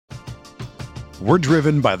We're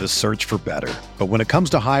driven by the search for better. But when it comes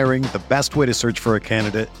to hiring, the best way to search for a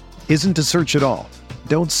candidate isn't to search at all.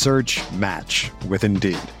 Don't search, match with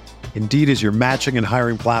Indeed. Indeed is your matching and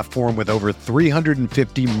hiring platform with over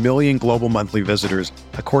 350 million global monthly visitors,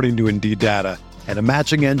 according to Indeed data, and a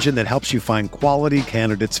matching engine that helps you find quality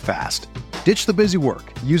candidates fast. Ditch the busy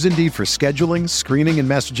work. Use Indeed for scheduling, screening, and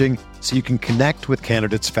messaging so you can connect with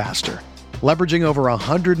candidates faster. Leveraging over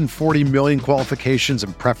 140 million qualifications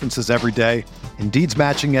and preferences every day, Indeed's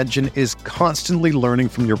matching engine is constantly learning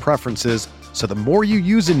from your preferences, so the more you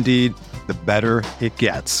use Indeed, the better it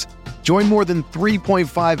gets. Join more than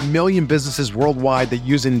 3.5 million businesses worldwide that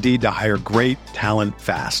use Indeed to hire great talent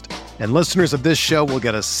fast. And listeners of this show will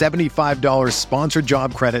get a $75 sponsored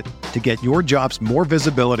job credit to get your jobs more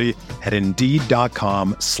visibility at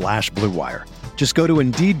Indeed.com/Blue Wire. Just go to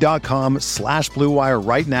Indeed.com/Blue Wire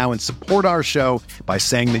right now and support our show by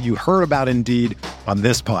saying that you heard about Indeed on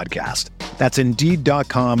this podcast. That's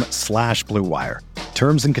Indeed.com/Blue Wire.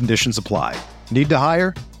 Terms and conditions apply. Need to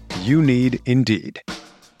hire? You need Indeed.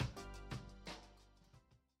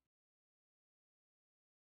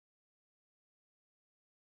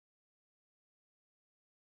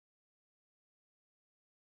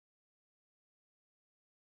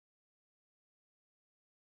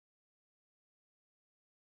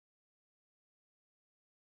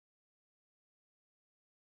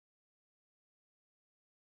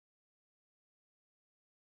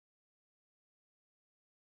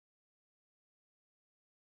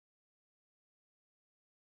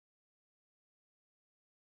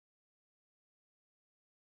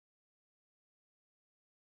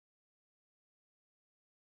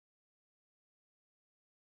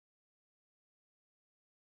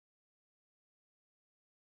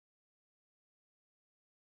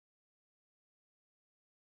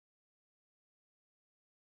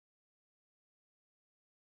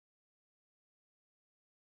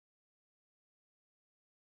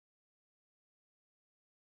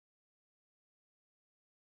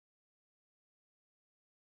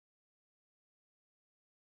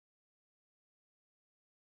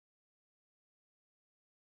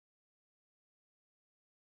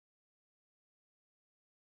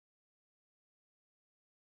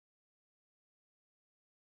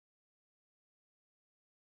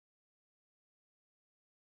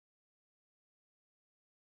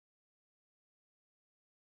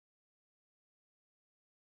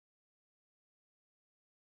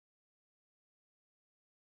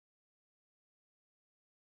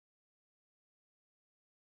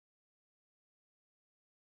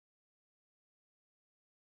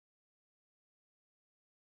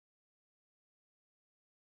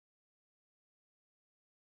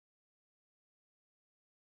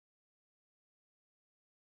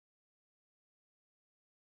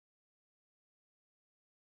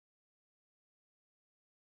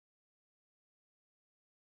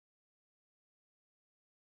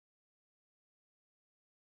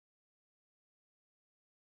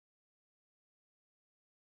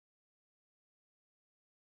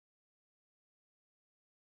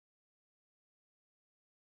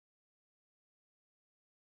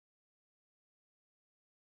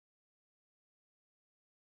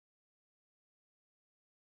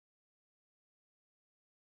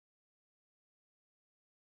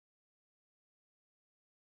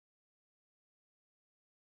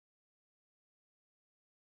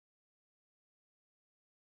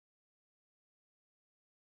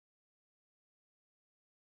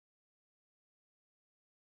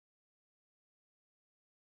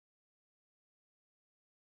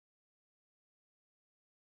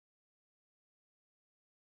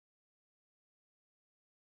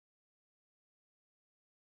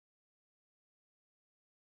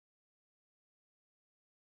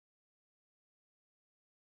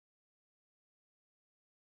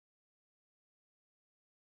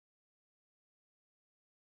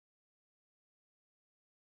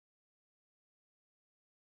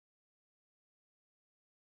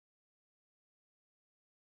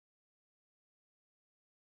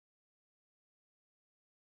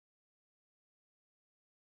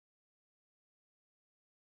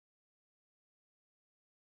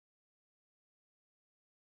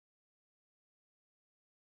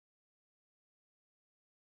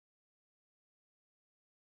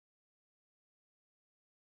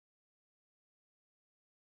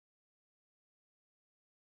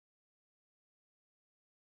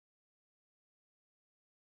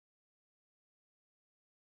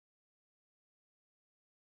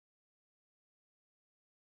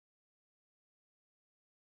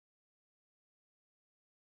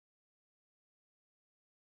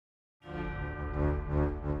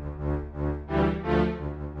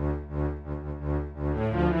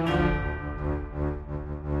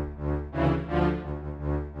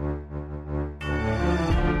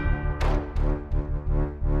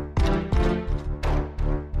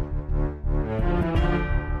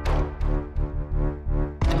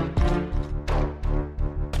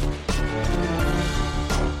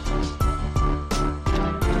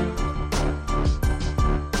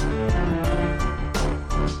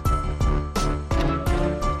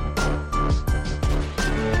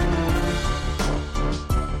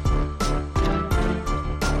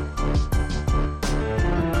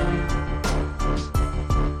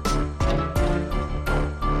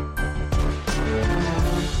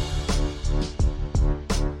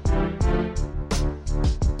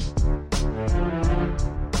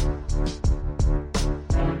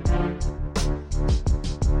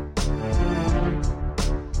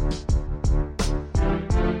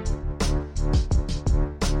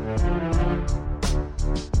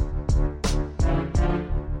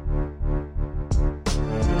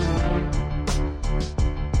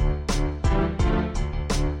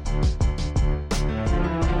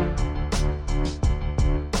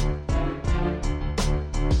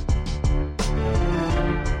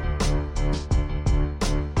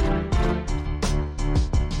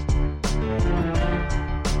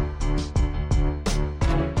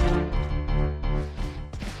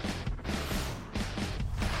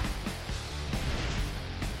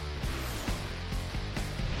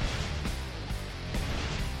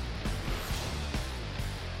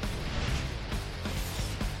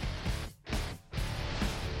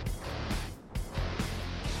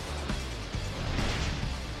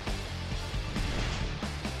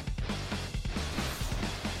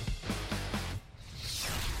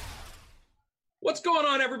 going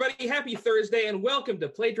on, everybody? Happy Thursday, and welcome to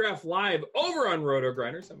Play Draft Live over on Roto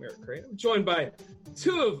Grinders. I'm Eric Crane. I'm joined by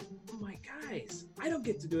two of my guys. I don't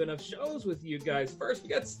get to do enough shows with you guys. First, we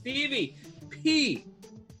got Stevie P,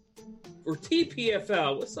 or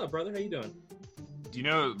TPFL. What's up, brother? How you doing? Do you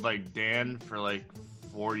know, Dan for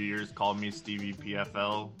 4 years called me Stevie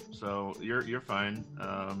PFL, so you're fine.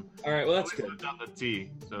 All right, well, that's good. On the T,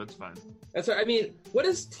 so it's fine. That's right. I mean, what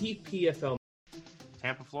is TPFL?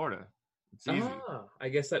 Tampa, Florida. It's easy. I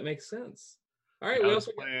guess that makes sense. All right, I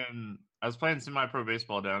was playing semi-pro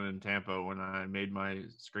baseball down in Tampa when I made my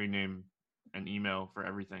screen name and email for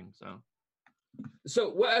everything.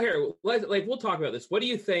 So here, we'll talk about this. What do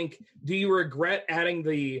you think? Do you regret adding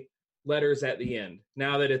the letters at the end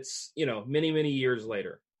now that it's many years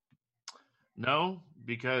later? No,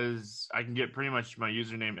 because I can get pretty much my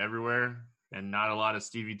username everywhere, and not a lot of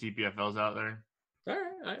Stevie TPFLs out there. All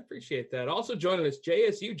right, I appreciate that. Also joining us,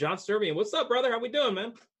 JSU, John Sturbian. What's up, brother? How we doing,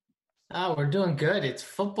 man? We're doing good. It's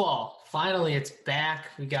football. Finally, it's back.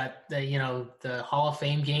 We got the Hall of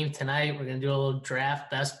Fame game tonight. We're gonna do a little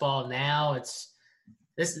draft, best ball now. This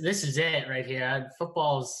is it right here.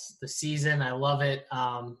 Football's the season. I love it.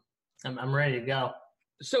 I'm ready to go.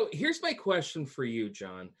 So here's my question for you,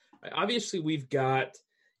 John. Obviously, we've got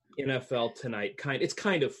NFL tonight. It's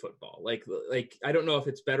kind of football. Like I don't know if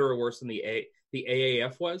it's better or worse than the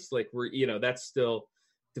AAF was. That's still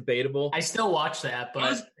debatable. I still watch that,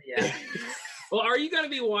 but yeah. Well, are you going to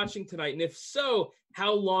be watching tonight? And if so,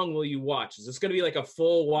 how long will you watch? Is this going to be like a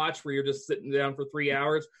full watch where you're just sitting down for 3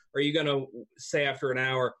 hours? Or are you going to say after an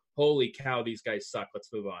hour, holy cow, these guys suck, let's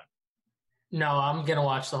move on? No, I'm going to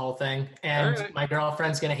watch the whole thing. And My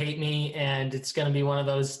girlfriend's going to hate me, and it's going to be one of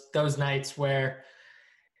those nights where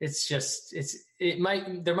there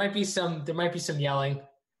might be some yelling.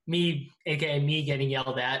 AKA me getting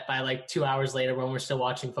yelled at by 2 hours later when we're still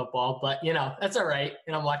watching football. But, that's all right.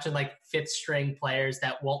 And I'm watching fifth string players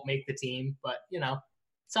that won't make the team. But,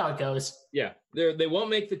 that's how it goes. Yeah, they won't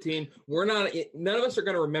make the team. None of us are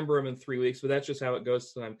going to remember them in 3 weeks, but that's just how it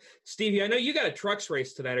goes to them. Stevie, I know you got a trucks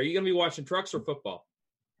race tonight. Are you going to be watching trucks or football?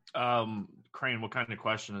 Crane, what kind of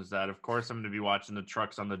question is that? Of course I'm going to be watching the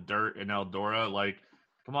trucks on the dirt in Eldora.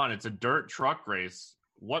 Come on, it's a dirt truck race.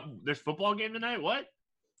 What? There's football game tonight? What?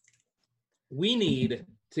 We need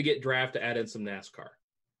to get draft to add in some NASCAR.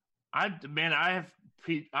 I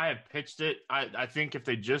have pitched it. I think if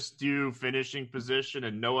they just do finishing position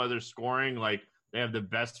and no other scoring, they have the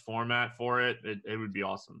best format for it, it would be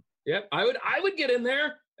awesome. Yep, I would get in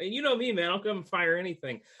there. And you know me, man. I'll come and fire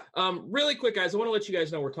anything. Really quick, guys, I want to let you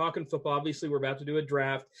guys know we're talking football. Obviously, we're about to do a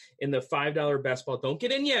draft in the $5 best ball. Don't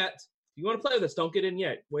get in yet. If you want to play with us, don't get in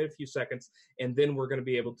yet. Wait a few seconds, and then we're going to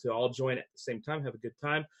be able to all join at the same time, have a good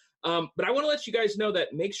time. But I want to let you guys know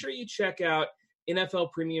that make sure you check out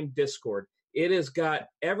NFL Premium Discord. It has got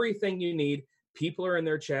everything you need. People are in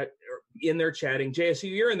there chatting.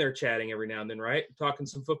 JSU, you're in there chatting every now and then, right? Talking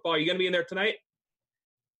some football. Are you going to be in there tonight?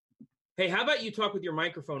 Hey, how about you talk with your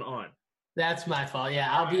microphone on? That's my fault.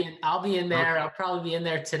 Yeah, I'll be in there. Okay. I'll probably be in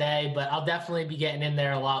there today, but I'll definitely be getting in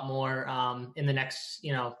there a lot more in the next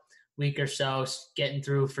week or so, getting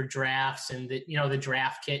through for drafts and the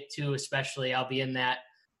draft kit too, especially. I'll be in that.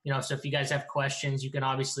 So if you guys have questions, you can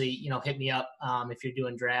obviously, hit me up if you're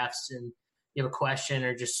doing drafts and you have a question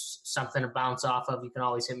or just something to bounce off of, you can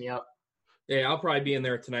always hit me up. Yeah, I'll probably be in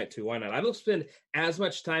there tonight too. Why not? I don't spend as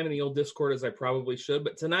much time in the old Discord as I probably should,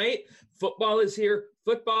 but tonight, football is here.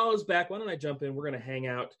 Football is back. Why don't I jump in? We're going to hang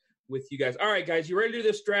out with you guys. All right, guys, you ready to do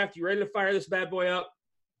this draft? You ready to fire this bad boy up?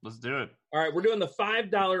 Let's do it. All right, we're doing the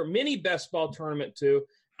 $5 mini best ball tournament too.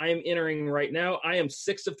 I am entering right now. I am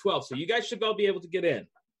 6 of 12, so you guys should all be able to get in.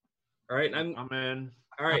 All right, I'm in.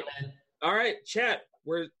 All right. All right, chat.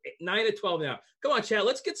 We're 9 of 12 now. Come on, chat.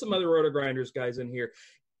 Let's get some other Roto Grinders guys in here.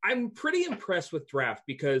 I'm pretty impressed with draft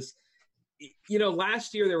because,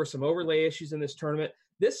 last year there were some overlay issues in this tournament.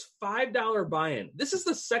 This $5 buy-in, this is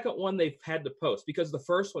the second one they've had to post because the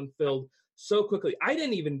first one filled so quickly. I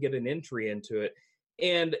didn't even get an entry into it.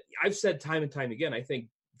 And I've said time and time again, I think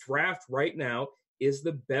draft right now is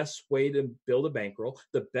the best way to build a bankroll,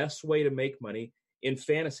 the best way to make money in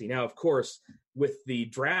fantasy. Now, of course, with the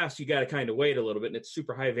drafts, you got to kind of wait a little bit, and it's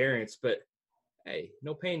super high variance, but hey,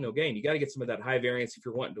 no pain, no gain. You got to get some of that high variance if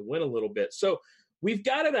you're wanting to win a little bit. So we've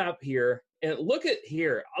got it up here, and look at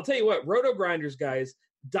here. I'll tell you what, Roto Grinders, guys,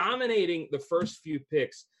 dominating the first few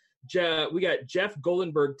picks. We got Jeff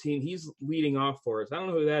Goldenberg team. He's leading off for us. I don't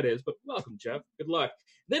know who that is, but welcome, Jeff. Good luck.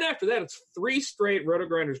 Then after that, it's 3 straight Roto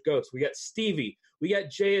Grinders goats. We got Stevie. We got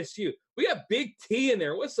JSU. We got Big T in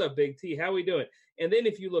there. What's up, Big T? How we doing? And then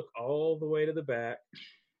if you look all the way to the back,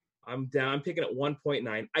 I'm down. I'm picking at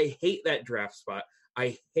 1.9. I hate that draft spot.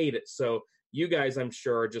 I hate it. So you guys, I'm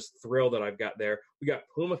sure, are just thrilled that I've got there. We got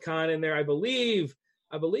PumaCon in there. I believe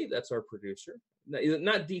that's our producer.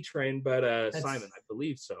 Not D-Train, but Simon. I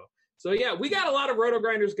believe so. So, yeah, we got a lot of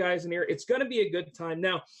Roto-Grinders guys in here. It's going to be a good time.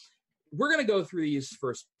 Now, we're going to go through these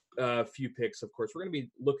first few picks, of course. We're going to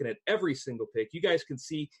be looking at every single pick. You guys can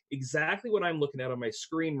see exactly what I'm looking at on my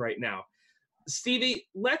screen right now. Stevie,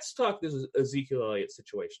 let's talk this Ezekiel Elliott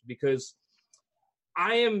situation because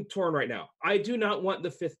I am torn right now. I do not want the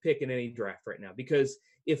 5th pick in any draft right now because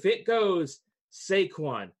if it goes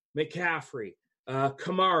Saquon, McCaffrey,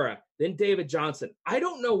 Kamara, then David Johnson, I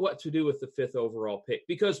don't know what to do with the 5th overall pick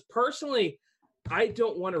because personally, I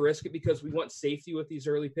don't want to risk it because we want safety with these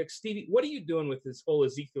early picks. Stevie, what are you doing with this whole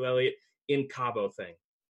Ezekiel Elliott in Cabo thing?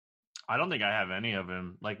 I don't think I have any of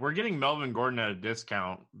him. Like, we're getting Melvin Gordon at a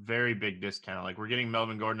discount, very big discount. Like, we're getting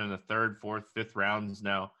Melvin Gordon in the 3rd, 4th, 5th rounds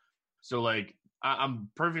now. So, like, I'm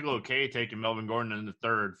perfectly okay taking Melvin Gordon in the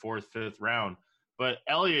 3rd, 4th, 5th round. But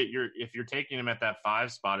Elliott, if you're taking him at that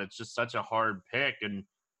 5 spot, it's just such a hard pick, and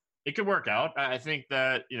it could work out. I think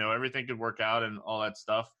that, everything could work out and all that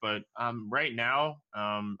stuff. But right now,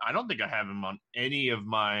 I don't think I have him on any of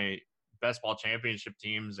my best ball championship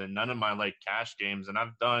teams and none of my, like, cash games. And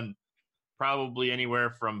I've done probably anywhere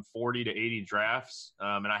from 40 to 80 drafts.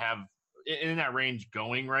 And I have in that range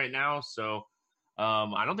going right now. So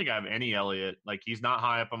I don't think I have any Elliott. Like, he's not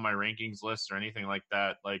high up on my rankings list or anything like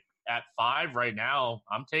that. Like, at 5 right now,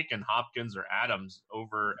 I'm taking Hopkins or Adams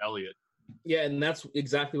over Elliott. Yeah, and that's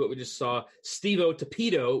exactly what we just saw. Steve-O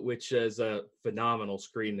Tapito, which is a phenomenal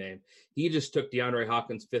screen name. He just took DeAndre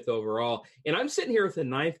Hopkins 5th overall. And I'm sitting here with the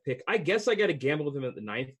 9th pick. I guess I got to gamble with him at the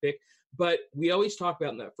 9th pick. But we always talk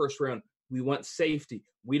about in that first round, we want safety.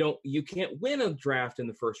 You can't win a draft in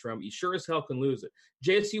the first round, but you sure as hell can lose it.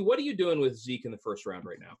 JSU, what are you doing with Zeke in the first round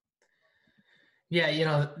right now?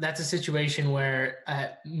 Yeah, that's a situation where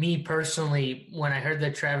me personally, when I heard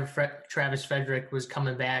that Travis Frederick was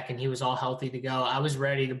coming back and he was all healthy to go, I was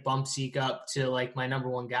ready to bump Zeke up to like my number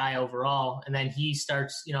 1 guy overall. And then he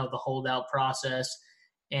starts, the holdout process.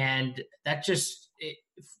 And that just,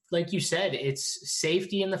 like you said, it's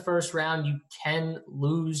safety in the first round. You can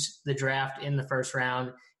lose the draft in the first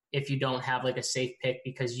round if you don't have like a safe pick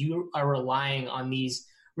because you are relying on these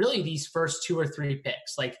first 2 or 3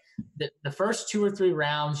 picks. Like the first 2 or 3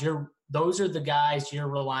 rounds, those are the guys you're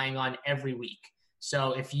relying on every week.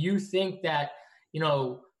 So if you think that,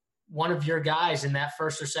 one of your guys in that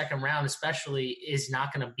first or second round especially is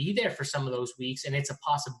not going to be there for some of those weeks and it's a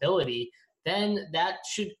possibility, then that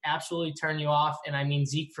should absolutely turn you off. And I mean,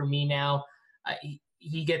 Zeke for me now,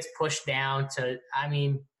 he gets pushed down to, I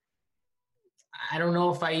don't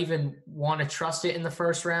know if I even want to trust it in the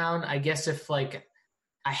first round. I guess if like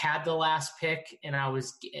I had the last pick and I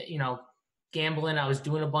was, gambling, I was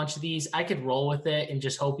doing a bunch of these, I could roll with it and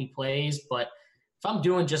just hope he plays. But if I'm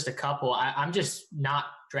doing just a couple, I'm just not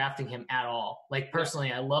drafting him at all. Like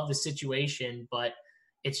personally, I love the situation, but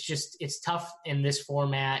it's tough in this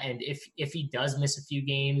format. And if he does miss a few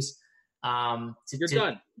games, you're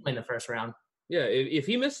done in the first round. Yeah. If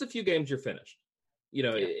he missed a few games, you're finished.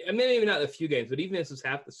 I mean, maybe not a few games, but even if this is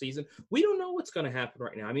half the season, we don't know what's going to happen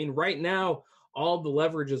right now. I mean, right now, all the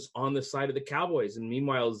leverage is on the side of the Cowboys. And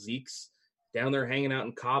meanwhile, Zeke's down there hanging out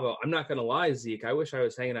in Cabo. I'm not going to lie, Zeke. I wish I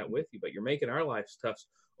was hanging out with you, but you're making our lives tough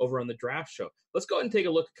over on the draft show. Let's go ahead and take a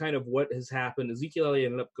look at kind of what has happened. Ezekiel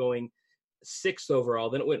Elliott ended up going 6th overall.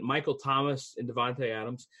 Then it went Michael Thomas and Devontae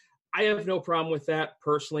Adams. I have no problem with that.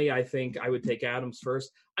 Personally, I think I would take Adams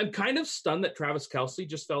first. I'm kind of stunned that Travis Kelce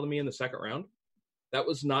just fell to me in the 2nd round. That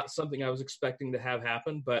was not something I was expecting to have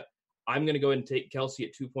happen, but I'm going to go ahead and take Kelce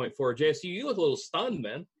at 2.4. JSU, you look a little stunned,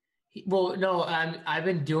 man. Well, no, I've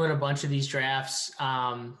been doing a bunch of these drafts,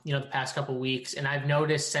 the past couple of weeks, and I've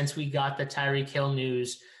noticed since we got the Tyreek Hill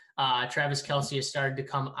news, Travis Kelce has started to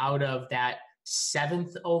come out of that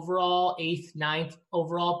 7th overall, 8th, 9th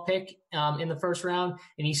overall pick in the first round,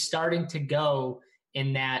 and he's starting to go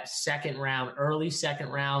in that 2nd round, early 2nd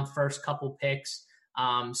round, first couple picks.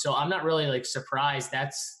 So I'm not really like surprised.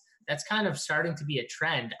 That's kind of starting to be a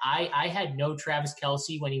trend. I had no Travis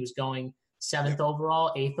Kelce when he was going 7th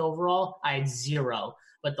overall, 8th overall. I had 0.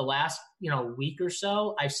 But the last, week or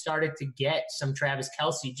so, I've started to get some Travis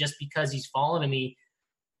Kelce just because he's fallen to me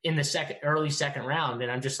in the early second round.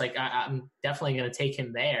 And I'm just like, I'm definitely going to take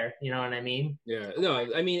him there. You know what I mean? Yeah. No,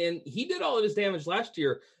 I mean, and he did all of his damage last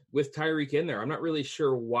year with Tyreek in there. I'm not really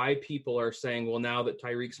sure why people are saying, well, now that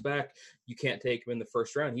Tyreek's back, you can't take him in the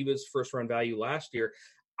first round. He was first round value last year.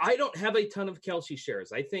 I don't have a ton of Kelce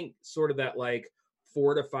shares. I think sort of that like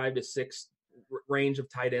 4 to 5 to 6 range of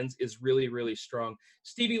tight ends is really, really strong.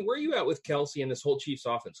 Stevie, where are you at with Kelce and this whole Chiefs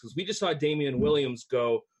offense? Because we just saw Damian Williams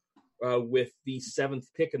go with the 7th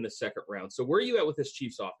pick in the second round. So where are you at with this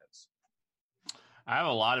Chiefs offense? I have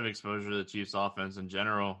a lot of exposure to the Chiefs offense in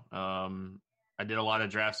general. I did a lot of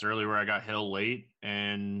drafts early where I got Hill late,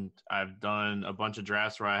 and I've done a bunch of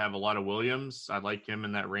drafts where I have a lot of Williams. I like him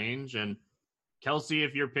in that range. And Kelce,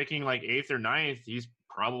 if you're picking like 8th or 9th, he's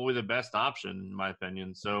probably the best option, in my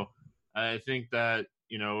opinion. So I think that,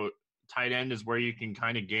 tight end is where you can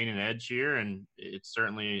kind of gain an edge here, and it's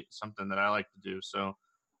certainly something that I like to do. So,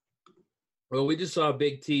 well, we just saw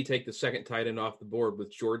Big T take the second tight end off the board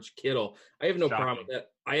with George Kittle. I have no problem with that.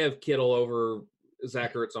 I have Kittle over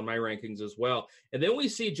Zach Ertz on my rankings as well. And then we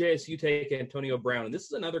see JSU take Antonio Brown. And this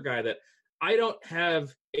is another guy that I don't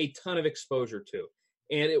have a ton of exposure to.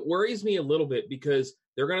 And it worries me a little bit because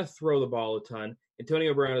they're going to throw the ball a ton.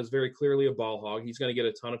 Antonio Brown is very clearly a ball hog. He's going to get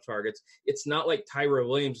a ton of targets. It's not like Tyrell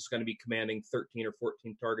Williams is going to be commanding 13 or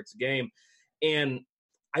 14 targets a game. And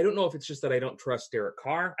I don't know if it's just that I don't trust Derek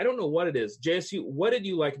Carr. I don't know what it is. JSU, what did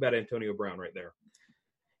you like about Antonio Brown right there?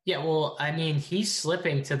 Yeah, well, I mean, he's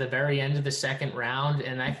slipping to the very end of the second round.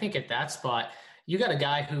 And I think at that spot, you got a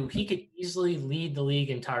guy who he could easily lead the league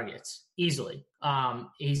in targets, easily.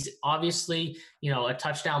 He's obviously, a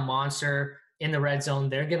touchdown monster in the red zone.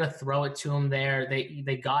 They're going to throw it to him there.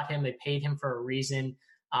 They got him. They paid him for a reason.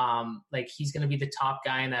 He's going to be the top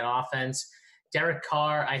guy in that offense. Derek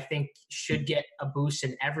Carr, I think, should get a boost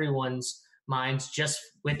in everyone's minds just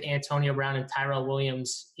with Antonio Brown and Tyrell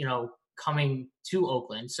Williams, coming to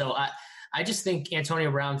Oakland. So I just think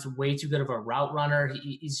Antonio Brown's way too good of a route runner.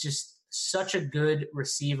 He's just such a good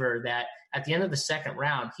receiver that at the end of the second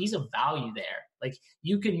round, he's a value there. Like,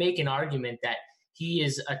 you could make an argument that he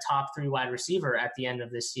is a top 3 wide receiver at the end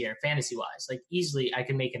of this year, fantasy-wise. Like, easily I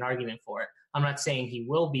can make an argument for it. I'm not saying he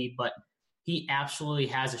will be, but he absolutely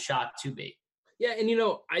has a shot to be. Yeah, and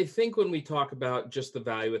I think when we talk about just the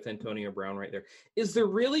value with Antonio Brown right there, is there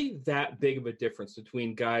really that big of a difference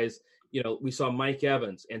between guys? We saw Mike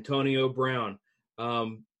Evans, Antonio Brown,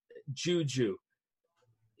 Juju,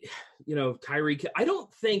 Tyreek. I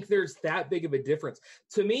don't think there's that big of a difference.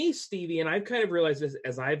 To me, Stevie, and I've kind of realized this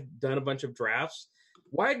as I've done a bunch of drafts,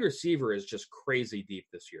 wide receiver is just crazy deep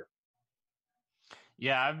this year.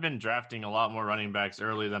 Yeah, I've been drafting a lot more running backs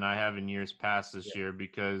early than I have in years past this year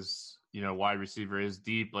because, wide receiver is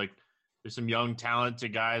deep. Like, there's some young,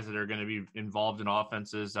 talented guys that are going to be involved in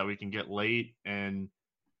offenses that we can get late. And,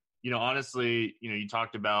 honestly, you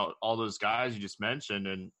talked about all those guys you just mentioned,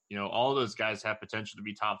 and, all those guys have potential to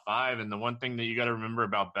be top 5. And the one thing that you got to remember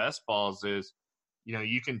about best balls is,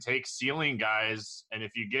 you can take ceiling guys, and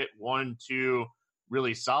if you get 1, 2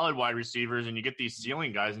 really solid wide receivers and you get these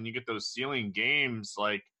ceiling guys and you get those ceiling games,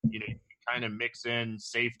 like, you kind of mix in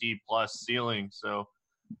safety plus ceiling. So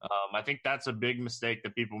I think that's a big mistake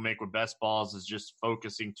that people make with best balls, is just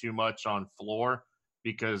focusing too much on floor,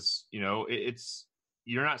 because, it's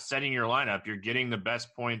you're not setting your lineup. You're getting the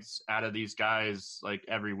best points out of these guys like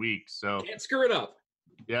every week. So can't screw it up.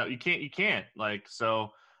 Yeah, you can't.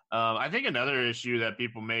 I think another issue that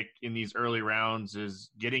people make in these early rounds is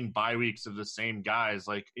getting bye weeks of the same guys.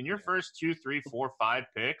 Like, in your first 2, 3, 4, 5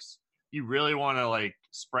 picks, you really want to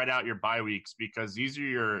spread out your bye weeks, because these are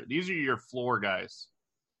your floor guys.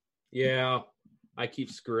 Yeah, I keep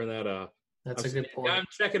screwing that up. That's a good point. I'm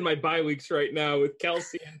checking my bye weeks right now with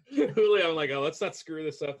Kelce and Julio. I'm like, oh, let's not screw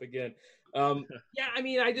this up again. Yeah, I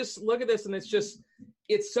mean, I just look at this and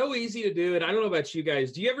it's so easy to do. And I don't know about you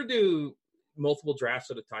guys. Do you ever do multiple drafts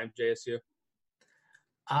at a time, JSU?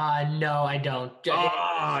 No, I don't.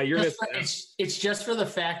 It's just for the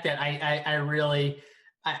fact that I really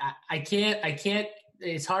can't.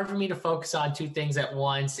 It's hard for me to focus on 2 things at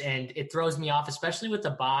once, and it throws me off, especially with the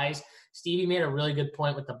buys. Stevie made a really good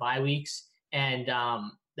point with the bye weeks, and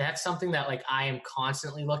that's something that I am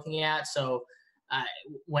constantly looking at. So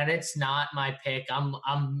when it's not my pick,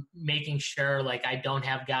 I'm making sure I don't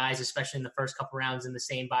have guys, especially in the first couple rounds, in the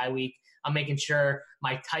same bye week. I'm making sure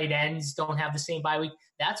my tight ends don't have the same bye week.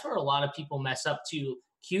 That's where a lot of people mess up too.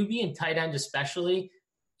 QB and tight end especially,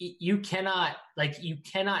 you cannot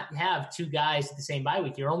have 2 guys at the same bye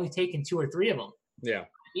week. You're only taking 2 or 3 of them. Yeah.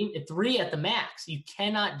 3 at the max. You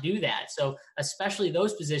cannot do that. So especially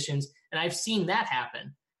those positions, and I've seen that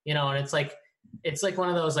happen, and it's like one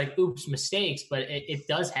of those oops mistakes, but it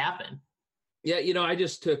does happen. Yeah, I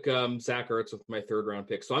just took Zach Ertz with my 3rd round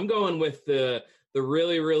pick. So I'm going with the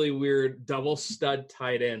really, really weird double stud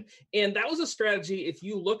tight end. And that was a strategy. If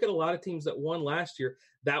you look at a lot of teams that won last year,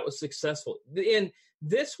 that was successful. And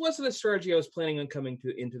this wasn't a strategy I was planning on coming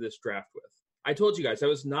into this draft with. I told you guys, I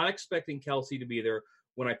was not expecting Kelce to be there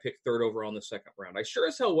when I picked third overall in the second round. I sure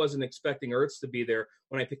as hell wasn't expecting Ertz to be there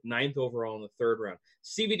when I picked ninth overall in the third round.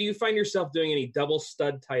 Stevie, do you find yourself doing any double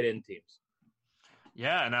stud tight end teams?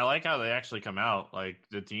 Yeah, and I like how they actually come out. Like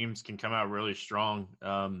the teams can come out really strong.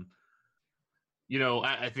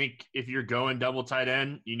 I think if you're going double tight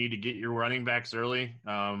end, you need to get your running backs early,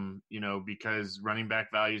 because running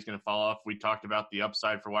back value is going to fall off. We talked about the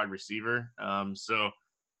upside for wide receiver. So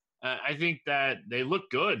I think that they look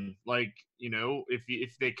good,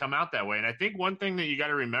 if they come out that way. And I think one thing that you got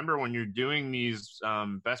to remember when you're doing these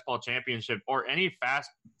best ball championship or any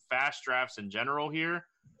fast drafts in general here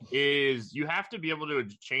is you have to be able to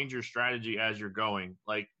change your strategy as you're going.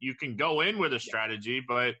 Like you can go in with a strategy,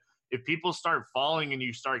 but if people start falling and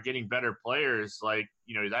you start getting better players,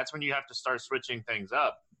 that's when you have to start switching things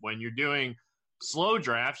up. When you're doing slow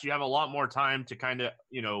drafts, you have a lot more time to kind of,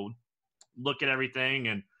 look at everything.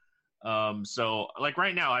 And so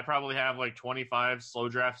right now I probably have 25 slow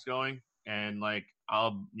drafts going, and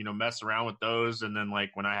I'll, mess around with those. And then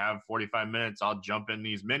when I have 45 minutes, I'll jump in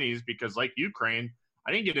these minis because Ukraine,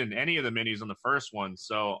 I didn't get in any of the minis on the first one.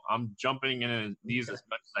 So I'm jumping in these as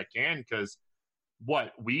much as I can because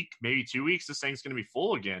week, maybe 2 weeks, this thing's going to be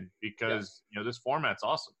full again because, this format's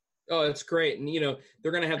awesome. Oh, it's great. And,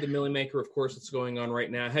 they're going to have the Millie Maker, of course, that's going on right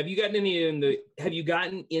now. Have you gotten into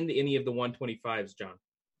any of the 125s, John?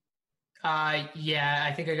 Yeah,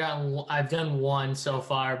 I think I've done one so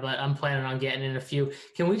far, but I'm planning on getting in a few.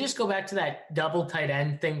 Can we just go back to that double tight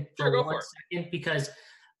end thing for 1 second? Because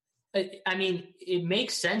it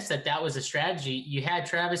makes sense that was a strategy. You had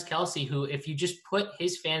Travis Kelce, who, if you just put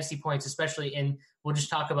his fantasy points, especially we'll just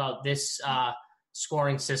talk about this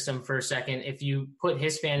scoring system for a second. If you put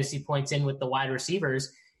his fantasy points in with the wide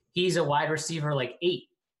receivers, he's a wide receiver 8.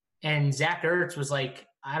 And Zach Ertz was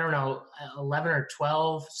 11 or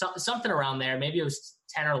 12, something around there. Maybe it was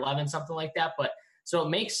 10 or 11, something like that. But so it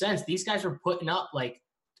makes sense. These guys were putting up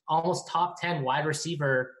almost top 10 wide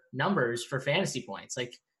receiver numbers for fantasy points.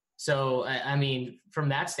 So, from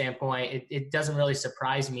that standpoint, it doesn't really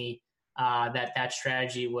surprise me that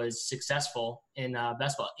strategy was successful in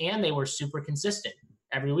best ball. And they were super consistent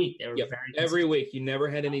every week. They were very consistent. Every week. You never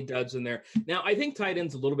had any duds in there. Now, I think tight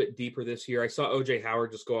end's a little bit deeper this year. I saw O.J.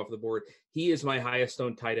 Howard just go off the board. He is my highest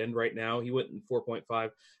owned tight end right now. He went in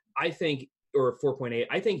 4.5. I think, or 4.8.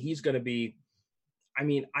 I think he's going to be –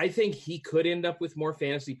 I think he could end up with more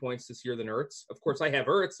fantasy points this year than Ertz. Of course, I have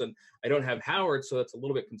Ertz and I don't have Howard, so that's a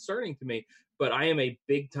little bit concerning to me. But I am a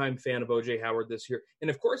big-time fan of O.J. Howard this year. And,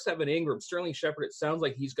 of course, Evan Ingram. Sterling Shepard, it sounds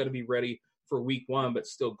like he's going to be ready for week 1, but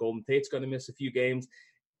still Golden Tate's going to miss a few games.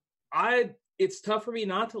 It's tough for me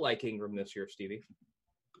not to like Ingram this year, Stevie.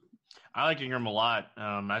 I like Ingram a lot.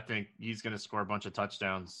 I think he's going to score a bunch of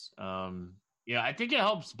touchdowns. I think it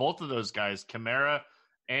helps both of those guys, Kamara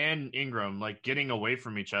and Ingram, getting away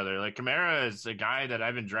from each other. Kamara is a guy that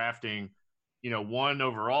I've been drafting, 1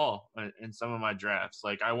 overall in some of my drafts.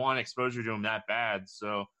 I want exposure to him that bad.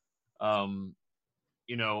 So, I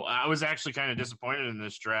was actually kind of disappointed in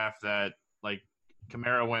this draft that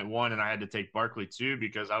Kamara went 1 and I had to take Barkley 2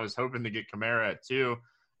 because I was hoping to get Kamara at 2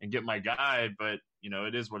 and get my guy, but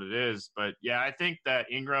it is what it is. But yeah, I think that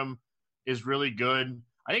Ingram is really good.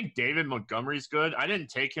 I think David Montgomery's good. I didn't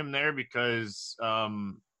take him there because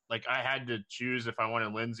I had to choose if I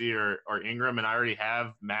wanted Lindsey or Ingram, and I already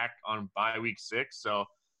have Mac on bye week 6. So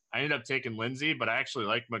I ended up taking Lindsey, but I actually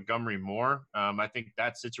like Montgomery more. I think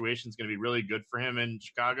that situation is going to be really good for him in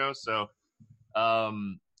Chicago. So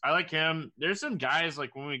I like him. There's some guys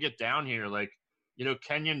when we get down here,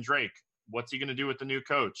 Kenyon Drake. What's he going to do with the new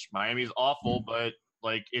coach? Miami's awful, but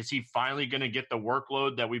is he finally going to get the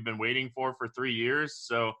workload that we've been waiting for 3 years?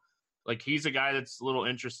 So he's a guy that's a little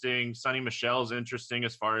interesting. Sonny Michel's interesting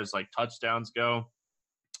as far as touchdowns go.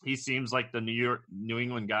 He seems like the New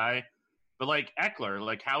England guy. But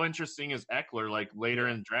Eckler, how interesting is Eckler later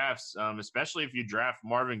in drafts, especially if you draft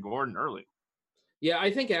Marvin Gordon early? Yeah,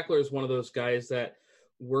 I think Eckler is one of those guys that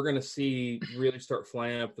we're going to see really start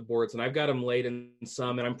flying up the boards. And I've got him late in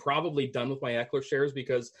some, and I'm probably done with my Eckler shares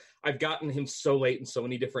because I've gotten him so late in so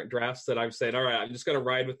many different drafts that I've said, all right, I'm just going to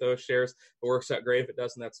ride with those shares. If it works out great. If it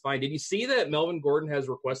doesn't, that's fine. Did you see that Melvin Gordon has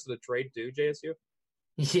requested a trade too, JSU?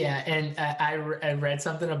 Yeah, and I read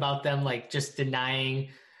something about them just denying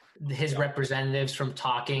his representatives from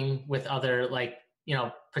talking with other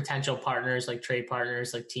potential partners, trade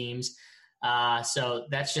partners, teams. So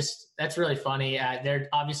that's really funny. They're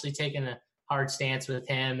obviously taking a hard stance with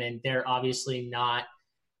him, and they're obviously not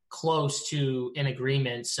close to an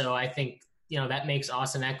agreement. So I think, that makes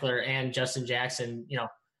Austin Eckler and Justin Jackson,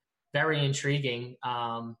 very intriguing.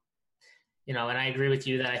 And I agree with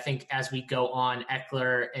you that I think as we go on,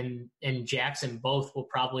 Eckler and Jackson both will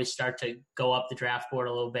probably start to go up the draft board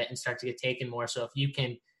a little bit and start to get taken more. So if you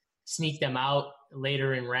can sneak them out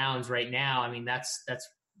later in rounds right now, I mean, that's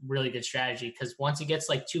really good strategy, because once it gets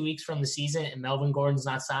like 2 weeks from the season and Melvin Gordon's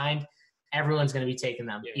not signed, everyone's going to be taking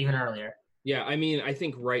them even earlier. Yeah, I mean, I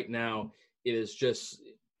think right now it is just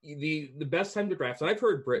the best time to draft, and I've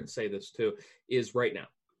heard Britt say this too, is right now.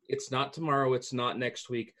 It's not tomorrow. It's not next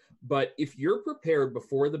week. But if you're prepared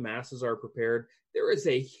before the masses are prepared, there is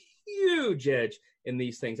a huge edge in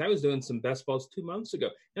these things. I was doing some best balls 2 months ago,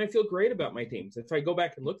 and I feel great about my teams. If I go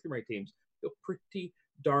back and look through my teams, I feel pretty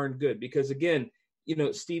darn good. Because, again,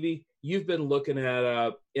 Stevie, you've been looking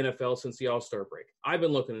at NFL since the All-Star break. I've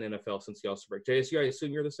been looking at NFL since the All-Star break. JSU, I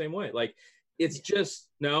assume you're the same way. Like, it's just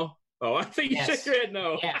 – no? Oh, I think you shook your head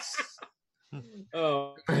no. Yes.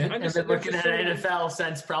 Oh, man. I've been looking at NFL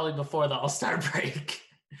since probably before the All-Star break.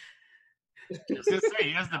 I was gonna say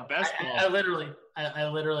he has the best ball. I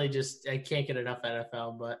literally just I can't get enough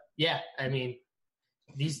NFL. But yeah, I mean,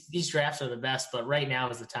 these drafts are the best, but right now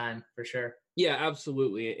is the time for sure. Yeah,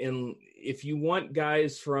 absolutely. And if you want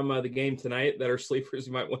guys from the game tonight that are sleepers,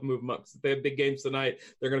 you might want to move them up. If they have big games tonight,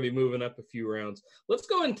 they're going to be moving up a few rounds. Let's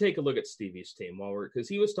go and take a look at Stevie's team because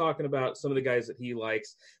he was talking about some of the guys that he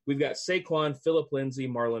likes. We've got Saquon, Phillip Lindsay,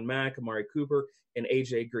 Marlon Mack, Amari Cooper, and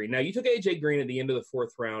A.J. Green. Now, you took A.J. Green at the end of the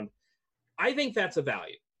fourth round. I think that's a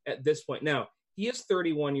value at this point. Now, he is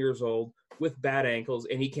 31 years old with bad ankles,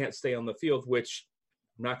 and he can't stay on the field, which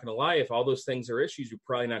I'm not going to lie, if all those things are issues, you're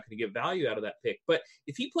probably not going to get value out of that pick. But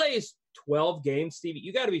if he plays 12 games, Stevie,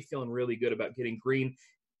 you got to be feeling really good about getting Green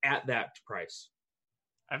at that price.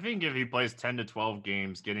 I think if he plays 10 to 12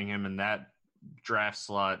 games, getting him in that draft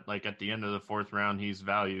slot, like at the end of the fourth round, he's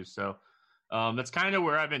value. So that's kind of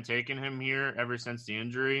where I've been taking him here ever since the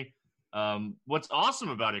injury. What's awesome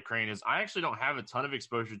about it, Crane, is I actually don't have a ton of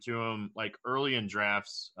exposure to him like early in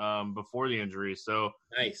drafts before the injury. So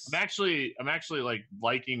nice. I'm actually like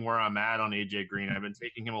liking where I'm at on AJ Green. I've been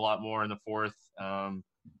taking him a lot more in the fourth.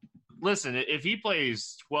 Listen, if he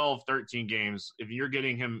plays 12, 13 games, if you're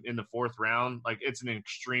getting him in the fourth round, like it's an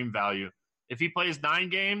extreme value. If he plays 9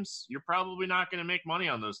 games, you're probably not going to make money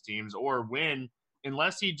on those teams or win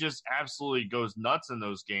unless he just absolutely goes nuts in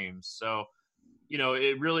those games. So,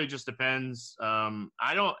 it really just depends.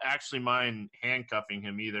 I don't actually mind handcuffing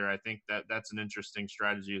him either. I think that's an interesting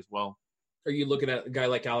strategy as well. Are you looking at a guy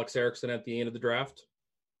like Alex Erickson at the end of the draft?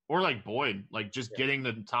 Or like Boyd, like just getting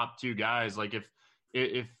the top 2 guys, like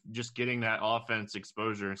if just getting that offense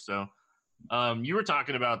exposure. So you were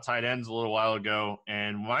talking about tight ends a little while ago,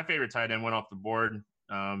 and my favorite tight end went off the board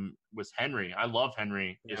was Henry. I love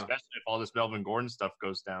Henry, especially if all this Melvin Gordon stuff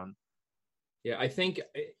goes down. Yeah, I think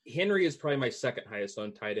Henry is probably my second highest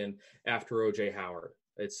on tight end after O.J. Howard.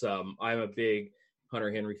 It's I'm a big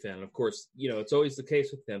Hunter Henry fan. And of course, it's always the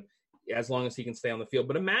case with him as long as he can stay on the field.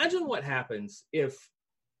 But imagine what happens if,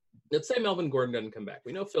 let's say Melvin Gordon doesn't come back.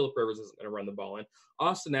 We know Phillip Rivers isn't going to run the ball in.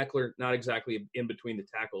 Austin Eckler, not exactly in between the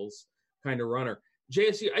tackles kind of runner.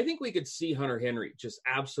 JSU, I think we could see Hunter Henry just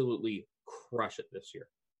absolutely crush it this year.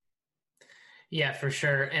 Yeah, for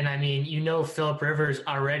sure. And I mean, Phillip Rivers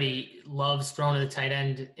already loves throwing to the tight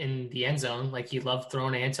end in the end zone. Like he loved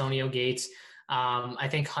throwing to Antonio Gates. I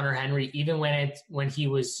think Hunter Henry, even when he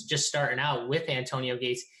was just starting out with Antonio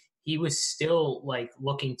Gates, he was still like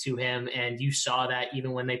looking to him. And you saw that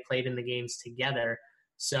even when they played in the games together.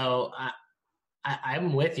 So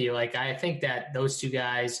I'm with you. Like, I think that those two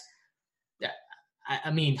guys,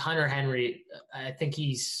 I mean, Hunter Henry, I think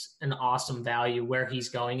he's an awesome value where he's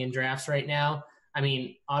going in drafts right now. I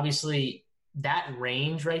mean, obviously, that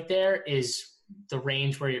range right there is the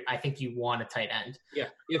range where I think you want a tight end. Yeah.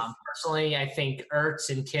 Personally, I think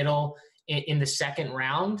Ertz and Kittle in the second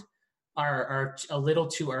round are a little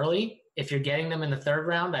too early. If you're getting them in the third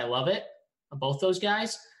round, I love it. Both those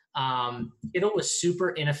guys. Kittle was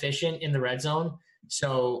super inefficient in the red zone.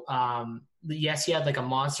 So, yes, he had like a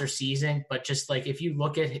monster season, but just like if you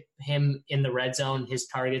look at him in the red zone, his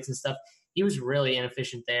targets and stuff, he was really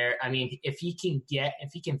inefficient there. I mean, if he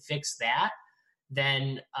can fix that,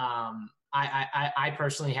 then I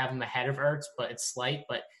personally have him ahead of Ertz, but it's slight.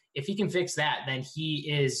 But if he can fix that, then he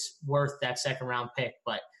is worth that second round pick.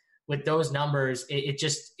 But with those numbers, it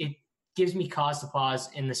gives me cause to pause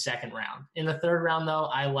in the second round. In the third round, though,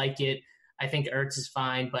 I like it. I think Ertz is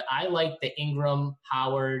fine, but I like the Ingram,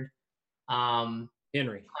 Howard, Henry,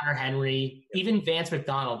 Hunter Henry, even Vance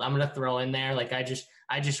McDonald. I'm going to throw in there. Like I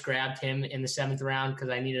just grabbed him in the 7th round because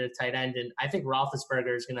I needed a tight end, and I think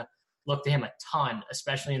Roethlisberger is going to look to him a ton,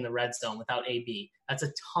 especially in the red zone without AB. That's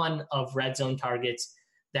a ton of red zone targets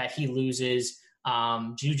that he loses.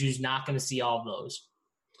 Juju's not going to see all of those.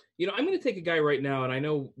 I'm going to take a guy right now, and I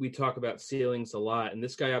know we talk about ceilings a lot, and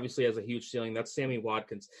this guy obviously has a huge ceiling. That's Sammy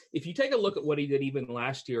Watkins. If you take a look at what he did even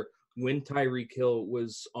last year when Tyreek Hill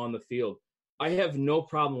was on the field, I have no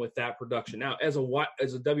problem with that production. Now, as a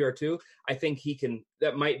WR2, I think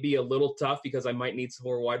that might be a little tough because I might need some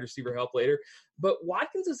more wide receiver help later. But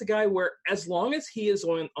Watkins is a guy where as long as he is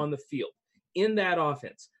on the field in that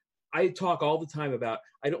offense, I talk all the time about,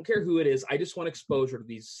 I don't care who it is. I just want exposure to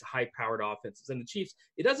these high-powered offenses. And the Chiefs,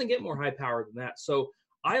 it doesn't get more high-powered than that. So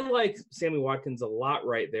I like Sammy Watkins a lot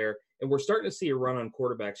right there. And we're starting to see a run on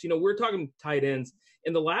quarterbacks. We're talking tight ends.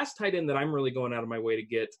 And the last tight end that I'm really going out of my way to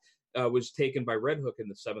get was taken by Red Hook in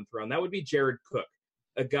the 7th round. That would be Jared Cook,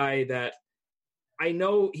 a guy that I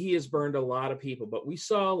know he has burned a lot of people. But we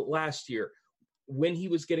saw last year when he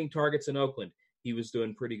was getting targets in Oakland, he was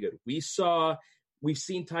doing pretty good. We've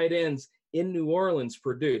seen tight ends in New Orleans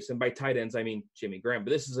produce, and by tight ends, I mean Jimmy Graham.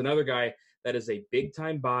 But this is another guy that is a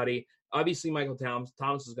big-time body. Obviously, Michael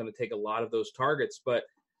Thomas is going to take a lot of those targets, but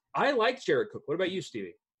I like Jared Cook. What about you,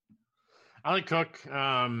 Stevie? I like Cook.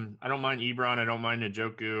 I don't mind Ebron. I don't mind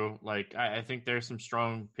Njoku. I think there's some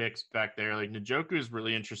strong picks back there. Njoku is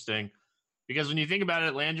really interesting because when you think about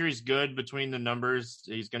it, Landry's good between the numbers.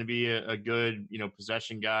 He's going to be a good,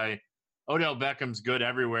 possession guy. Odell Beckham's good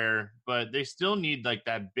everywhere, but they still need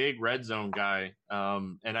that big red zone guy.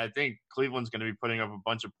 And I think Cleveland's going to be putting up a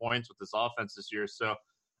bunch of points with this offense this year. So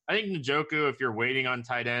I think Njoku, if you're waiting on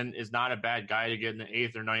tight end, is not a bad guy to get in the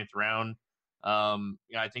 8th or 9th round.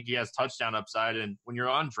 I think he has touchdown upside. And when you're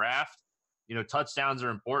on draft, touchdowns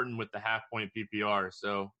are important with the half-point PPR.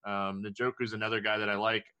 So Njoku's another guy that I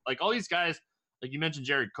like. All these guys, you mentioned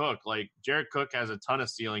Jared Cook. Jared Cook has a ton of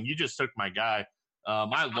ceiling. You just took my guy.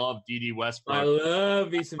 I love D.D. Westbrook. I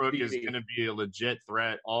love Westbrook is going to be a legit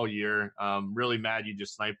threat all year. Really mad you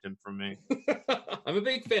just sniped him from me. I'm a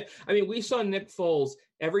big fan. I mean, we saw Nick Foles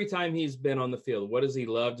every time he's been on the field. What does he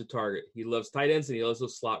love to target? He loves tight ends and he loves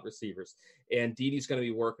those slot receivers. And D.D.'s going to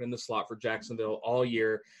be working in the slot for Jacksonville all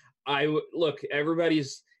year.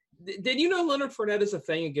 Everybody's – did you know Leonard Fournette is a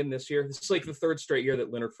thing again this year? This is the 3rd straight year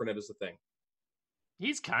that Leonard Fournette is a thing.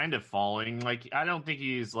 He's kind of falling. I don't think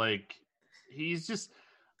he's he's just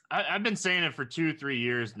I've been saying it for 2-3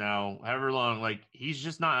 years now, however long. He's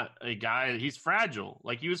just not a guy. He's fragile.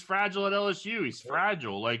 He was fragile at LSU. He's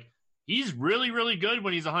fragile. He's really, really good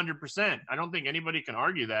when he's 100%. I don't think anybody can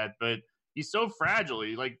argue that, but he's so fragile.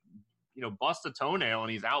 He bust a toenail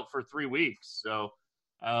and he's out for 3 weeks. So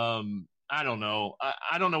I don't know.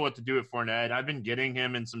 I don't know what to do with Fournette. I've been getting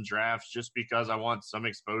him in some drafts just because I want some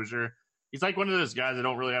exposure. He's one of those guys I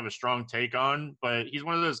don't really have a strong take on, but he's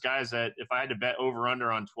one of those guys that if I had to bet over-under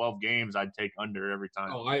on 12 games, I'd take under every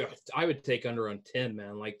time. Oh, I would take under on 10,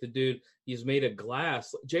 man. The dude, he's made of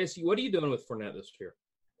glass. JSU, what are you doing with Fournette this year?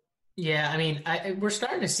 Yeah, I mean, we're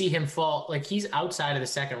starting to see him fall. He's outside of the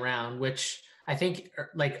 2nd round, which I think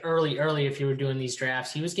early, if you were doing these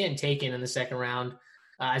drafts, he was getting taken in the 2nd round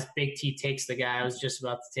as Big T takes the guy I was just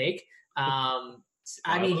about to take.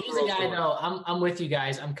 I mean, he's a guy, though. I'm with you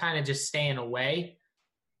guys. I'm kind of just staying away.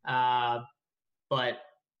 But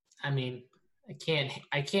I mean, I can't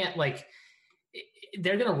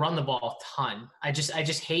they're going to run the ball a ton. I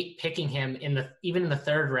just hate picking him even in the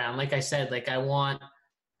 3rd round. Like I said, I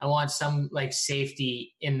want some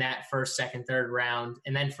safety in that 1st, 2nd, 3rd round.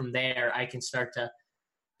 And then from there, I can start to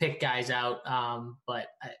pick guys out. But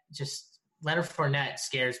Leonard Fournette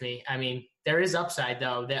scares me. I mean, there is upside,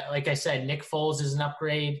 though. That, like I said, Nick Foles is an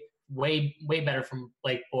upgrade, way better from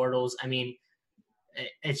Blake Bortles. I mean,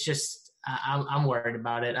 it's just I'm worried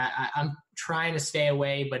about it. I'm trying to stay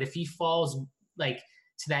away, but if he falls to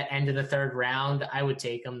that end of the 3rd round, I would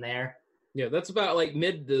take him there. Yeah, that's about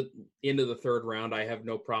mid to end of the 3rd round. I have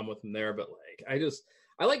no problem with him there, but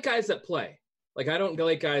I like guys that play. I don't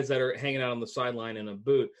like guys that are hanging out on the sideline in a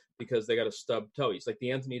boot because they got a stub toe. He's like the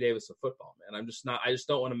Anthony Davis of football, man. I just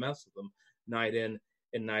don't want to mess with him night in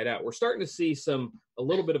and night out. We're starting to see a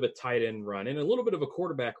little bit of a tight end run and a little bit of a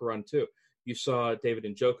quarterback run too. You saw David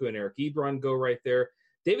Njoku and Eric Ebron go right there.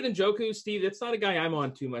 David Njoku, Steve, that's not a guy I'm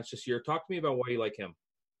on too much this year. Talk to me about why you like him.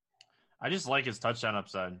 I just like his touchdown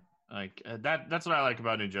upside. That's what I like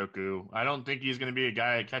about Njoku. I don't think he's going to be a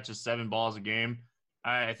guy that catches 7 balls a game.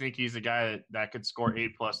 I think he's a guy that could score 8+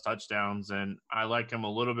 touchdowns, and I like him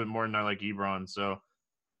a little bit more than I like Ebron. So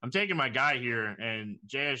I'm taking my guy here, and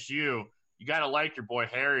JSU, you got to like your boy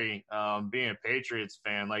Harry, being a Patriots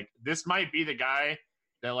fan. This might be the guy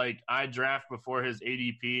that, I draft before his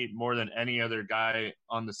ADP more than any other guy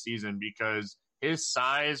on the season because his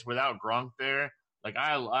size without Gronk there,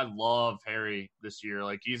 I love Harry this year.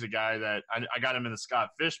 He's a guy that I got him in the Scott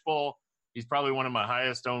Fish Bowl. He's probably one of my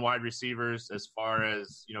highest owned wide receivers as far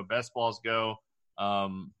as, best balls go.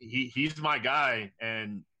 He's my guy,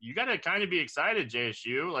 and you got to kind of be excited,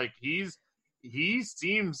 JSU. Like he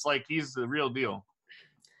seems like he's the real deal.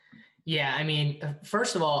 Yeah, I mean,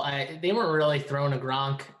 first of all, they weren't really throwing a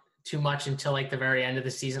Gronk too much until like the very end of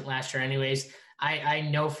the season last year anyways. I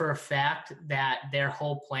know for a fact that their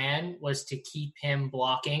whole plan was to keep him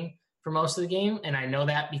blocking for most of the game, and I know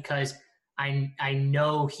that because I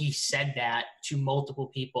know he said that to multiple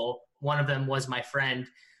people. One of them was my friend.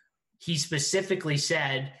 He specifically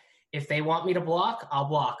said, if they want me to block, I'll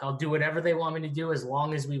block. I'll do whatever they want me to do as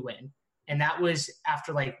long as we win. And that was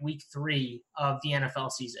after like week 3 of the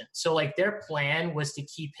NFL season. So like their plan was to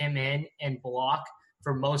keep him in and block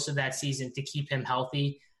for most of that season to keep him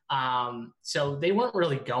healthy. So they weren't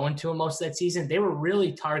really going to him most of that season. They were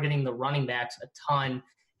really targeting the running backs a ton.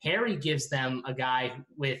 Harry gives them a guy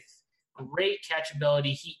with great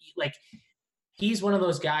catchability. He's one of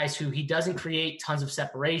those guys who he doesn't create tons of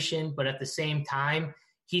separation, but at the same time,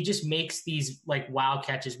 he just makes these like wow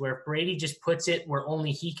catches where if Brady just puts it where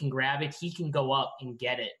only he can grab it, he can go up and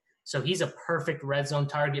get it. So he's a perfect red zone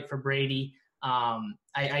target for Brady.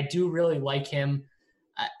 I do really like him.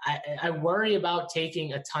 I worry about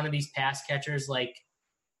taking a ton of these pass catchers like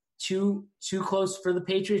too close for the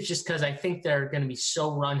Patriots just because I think they're going to be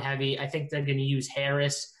so run heavy. I think they're going to use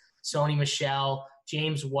Harris, Sony Michel,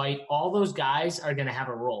 James White. All those guys are going to have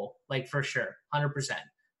a role, like for sure, 100%.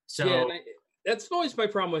 So yeah, that's always my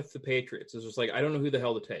problem with the Patriots. Is just like I don't know who the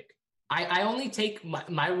hell to take. I only take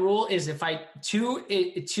my rule is if two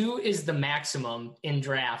is the maximum in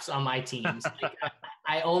drafts on my teams. Like,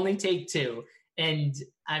 I only take 2. And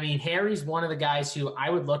I mean, Harry's one of the guys who I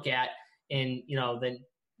would look at in, the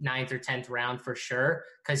 9th or 10th round for sure,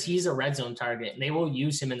 because he's a red zone target and they will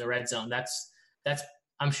use him in the red zone. That's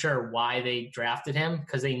I'm sure why they drafted him,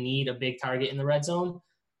 because they need a big target in the red zone.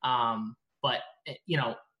 But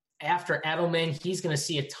after Edelman, he's going to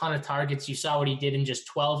see a ton of targets. You saw what he did in just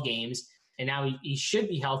 12 games, and now he should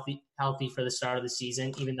be healthy for the start of the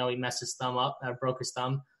season, even though he messed his thumb up, broke his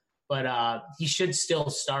thumb. But he should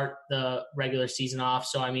still start the regular season off.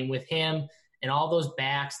 So, I mean, with him and all those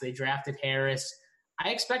backs, they drafted Harris. I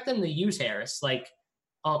expect them to use Harris.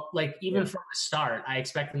 Even from the start, I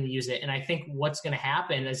expect them to use it. And I think what's going to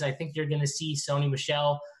happen is I think you're going to see Sony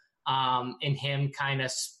Michel and him kind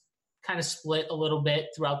of split a little bit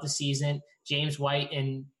throughout the season. James White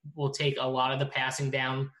will take a lot of the passing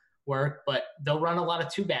down work, but they'll run a lot of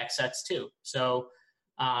 2-back sets too. So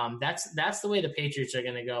that's the way the Patriots are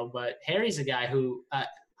going to go. But Harry's a guy who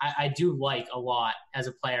I do like a lot as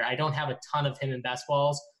a player. I don't have a ton of him in best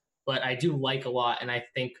balls, but I do like a lot, and I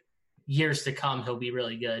think years to come he'll be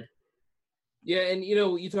really good. Yeah, and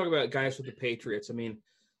you talk about guys with the Patriots. I mean,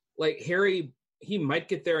 like Harry, he might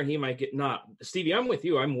get there and he might get not. Stevie, I'm with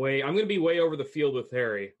you. I'm going to be way over the field with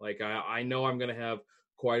Harry. Like I know I'm going to have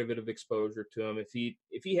quite a bit of exposure to him. If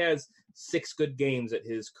he has 6 good games at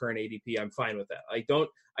his current ADP, I'm fine with that. I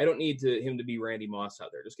don't need him to be Randy Moss out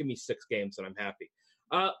there. Just give me 6 games and I'm happy.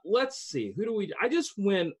 Let's see. I just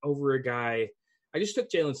went over a guy. I just took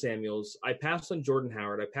Jalen Samuels. I passed on Jordan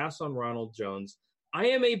Howard. I passed on Ronald Jones. I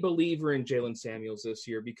am a believer in Jalen Samuels this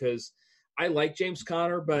year because I like James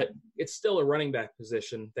Conner, but it's still a running back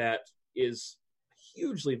position that is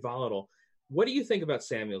hugely volatile. What do you think about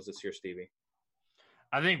Samuels this year, Stevie?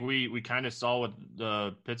 I think we kind of saw what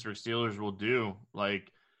the Pittsburgh Steelers will do.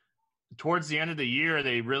 Like towards the end of the year,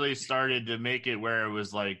 they really started to make it where it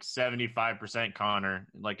was like 75% Conner.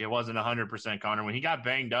 Like it wasn't 100% Conner. When he got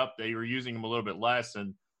banged up, they were using him a little bit less.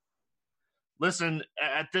 And listen,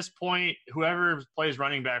 at this point, whoever plays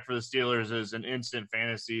running back for the Steelers is an instant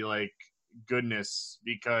fantasy like goodness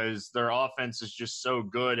because their offense is just so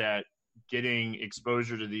good at getting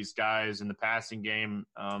exposure to these guys in the passing game.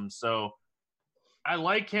 So I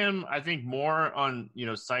like him, I think, more on,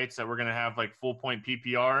 sites that we're going to have like full point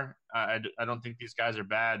PPR. I don't think these guys are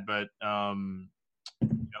bad, but, I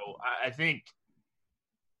think,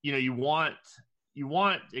 you want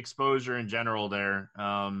exposure in general there.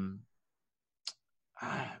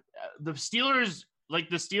 The Steelers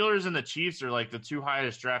and the Chiefs are like the 2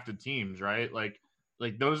 highest drafted teams, right? Like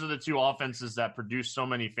those are the 2 offenses that produce so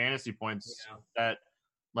many fantasy points that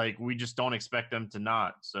like we just don't expect them to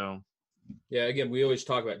not. So. Yeah, again, we always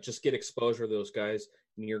talk about just get exposure to those guys,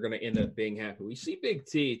 and you're going to end up being happy. We see Big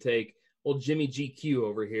T take old Jimmy GQ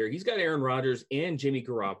over here. He's got Aaron Rodgers and Jimmy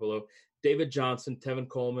Garoppolo, David Johnson, Tevin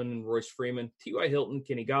Coleman, and Royce Freeman, T.Y. Hilton,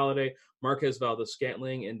 Kenny Galladay, Marquez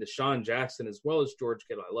Valdez-Scantling, and Deshaun Jackson, as well as George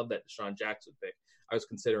Kittle. I love that Deshaun Jackson pick. I was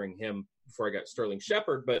considering him before I got Sterling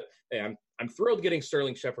Shepard. But hey, I'm thrilled getting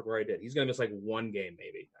Sterling Shepard where I did. He's going to miss like one game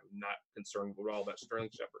maybe. I'm not concerned at all about Sterling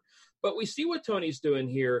Shepard. But we see what Tony's doing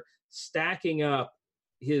here, stacking up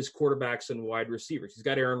his quarterbacks and wide receivers. He's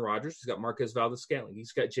got Aaron Rodgers. He's got Marquez Valdes-Scantling.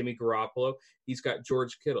 He's got Jimmy Garoppolo. He's got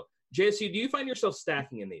George Kittle. JSU, do you find yourself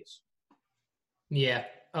stacking in these? Yeah.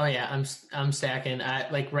 Oh yeah. I'm stacking.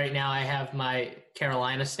 Like right now I have my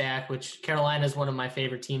Carolina stack, which Carolina is one of my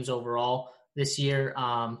favorite teams overall this year.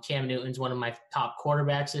 Cam Newton's one of my top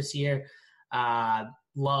quarterbacks this year.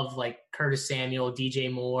 Love like Curtis Samuel,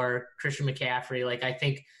 DJ Moore, Christian McCaffrey. Like I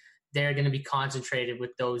think they're going to be concentrated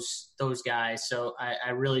with those guys. So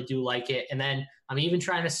I really do like it. And then I'm even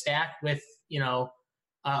trying to stack with,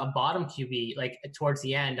 a bottom QB. Like towards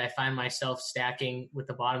the end, I find myself stacking with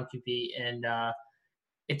the bottom QB, and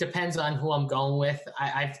it depends on who I'm going with.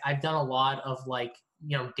 I've done a lot of like,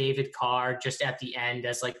 David Carr just at the end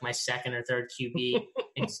as like my second or third QB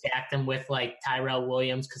and stack them with like Tyrell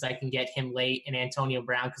Williams because I can get him late, and Antonio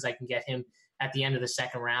Brown because I can get him at the end of the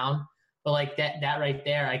second round. But like that right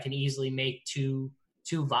there, I can easily make two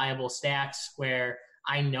viable stacks where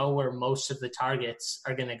I know where most of the targets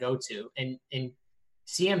are going to go to. And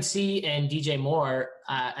CMC and DJ Moore,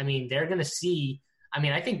 they're going to see.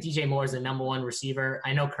 I think DJ Moore is the number one receiver.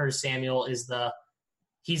 I know Curtis Samuel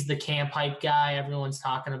he's the camp hype guy. Everyone's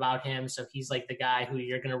talking about him. So he's like the guy who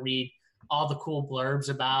you're going to read all the cool blurbs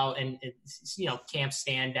about and camp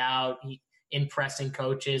standout, impressing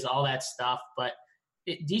coaches, all that stuff. But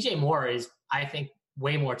DJ Moore is, I think,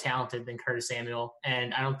 way more talented than Curtis Samuel,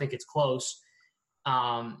 and I don't think it's close.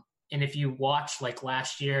 And if you watch like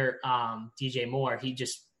last year, DJ Moore,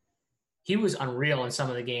 he was unreal in some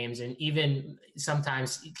of the games, and even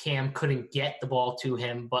sometimes Cam couldn't get the ball to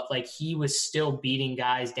him, but like he was still beating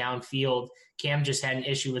guys downfield. Cam just had an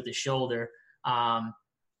issue with the shoulder,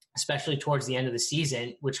 especially towards the end of the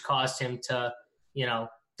season, which caused him to,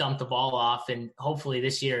 dump the ball off. And hopefully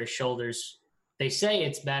this year his shoulders, they say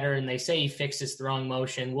it's better, and they say he fixed his throwing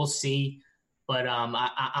motion. We'll see. But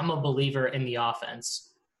I'm a believer in the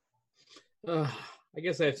offense. I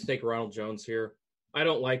guess I have to take Ronald Jones here. I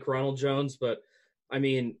don't like Ronald Jones, but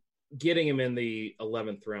getting him in the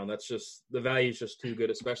 11th round, that's just, the value is just too good,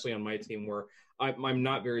 especially on my team where I'm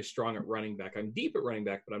not very strong at running back. I'm deep at running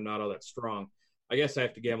back, but I'm not all that strong. I guess I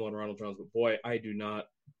have to gamble on Ronald Jones, but boy, I do not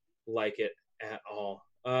like it at all.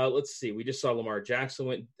 Let's see. We just saw Lamar Jackson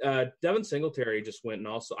went. Devin Singletary just went, and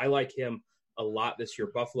also I like him a lot this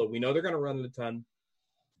year. Buffalo, we know they're going to run it a ton.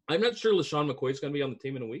 I'm not sure LaShawn McCoy is going to be on the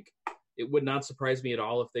team in a week. It would not surprise me at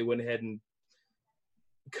all if they went ahead and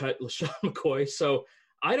cut LaShawn McCoy. So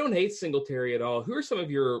I don't hate Singletary at all. Who are some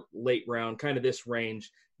of your late round, kind of this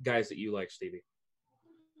range guys that you like, Stevie?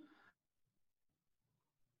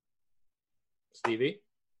 Stevie?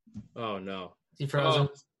 Oh, no. Is he frozen?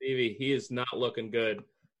 Oh, Stevie, he is not looking good.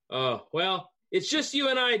 Oh, well, it's just you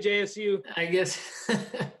and I, JSU. I guess.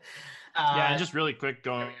 Yeah, just really quick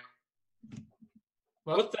going.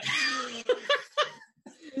 What the?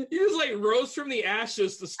 He just like rose from the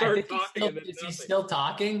ashes to start talking. Is he still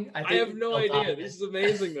talking? I have no idea. Talking. This is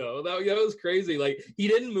amazing, though. That was crazy. Like, he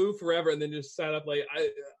didn't move forever and then just sat up. Like,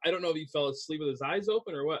 I don't know if he fell asleep with his eyes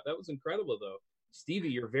open or what. That was incredible, though. Stevie,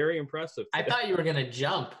 you're very impressive. I thought you were going to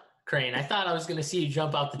jump, Crane. I thought I was going to see you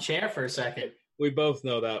jump out the chair for a second. We both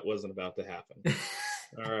know that wasn't about to happen.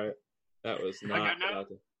 All right. That was not about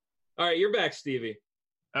to. All right, you're back, Stevie.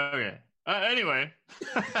 Okay. Anyway.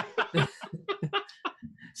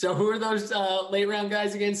 So who are those late round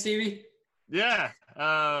guys again, Stevie? Yeah.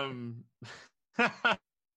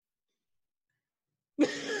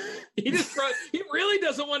 He really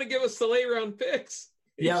doesn't want to give us the late round picks.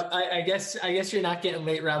 Yeah, I guess you're not getting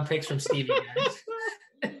late round picks from Stevie, guys.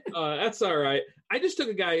 That's all right. I just took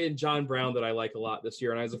a guy in John Brown that I like a lot this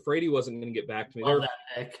year, and I was afraid he wasn't going to get back to me.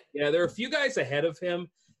 There are a few guys ahead of him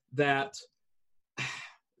that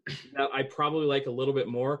I probably like a little bit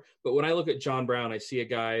more. But when I look at John Brown, I see a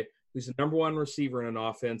guy who's the number one receiver in an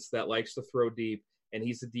offense that likes to throw deep, and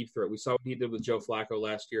he's a deep threat. We saw what he did with Joe Flacco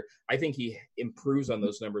last year. I think he improves on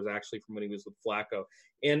those numbers actually from when he was with Flacco.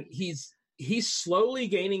 And he's slowly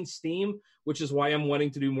gaining steam, which is why I'm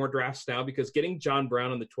wanting to do more drafts now, because getting John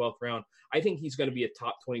Brown in the 12th round, I think he's going to be a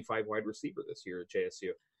top 25 wide receiver this year at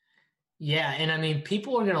JSU. Yeah, and I mean,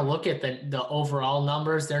 people are going to look at the overall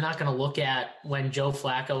numbers. They're not going to look at when Joe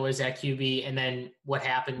Flacco was at QB and then what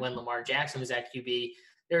happened when Lamar Jackson was at QB.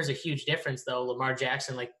 There's a huge difference, though. Lamar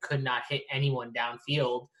Jackson could not hit anyone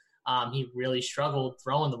downfield. He really struggled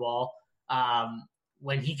throwing the ball.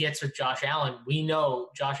 When he gets with Josh Allen, we know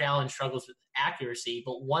Josh Allen struggles with accuracy,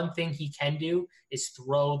 but one thing he can do is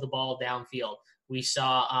throw the ball downfield. We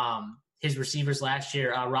saw his receivers last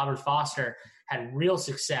year, Robert Foster, had real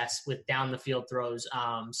success with down the field throws.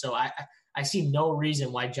 So I see no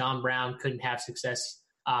reason why John Brown couldn't have success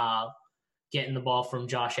getting the ball from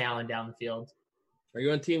Josh Allen down the field. Are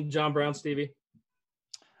you on team John Brown, Stevie?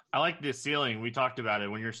 I like the ceiling. We talked about it.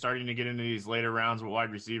 When you're starting to get into these later rounds with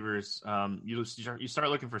wide receivers, you start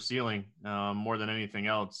looking for ceiling more than anything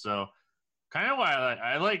else. So kind of why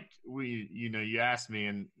I like you asked me,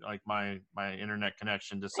 and like my internet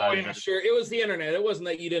connection decided. Oh yeah, sure. It was the internet. It wasn't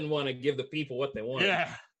that you didn't want to give the people what they wanted.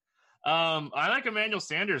 Yeah. I like Emmanuel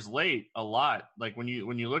Sanders late a lot. Like when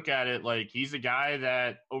you look at it, like he's a guy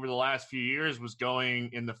that over the last few years was going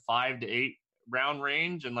in the 5 to 8 round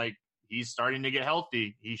range, and like he's starting to get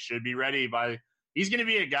healthy. He should be ready he's going to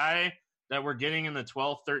be a guy that we're getting in the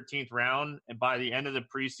 12th, 13th round. And by the end of the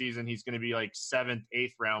preseason, he's going to be like 7th,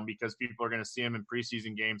 8th round because people are going to see him in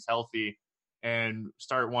preseason games healthy and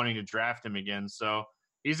start wanting to draft him again. So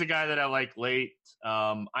he's a guy that I like late.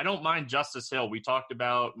 I don't mind Justice Hill. We talked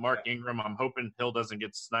about Mark Ingram. I'm hoping Hill doesn't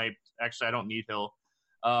get sniped. Actually, I don't need Hill.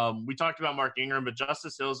 We talked about Mark Ingram, but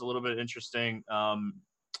Justice Hill is a little bit interesting.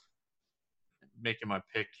 Making my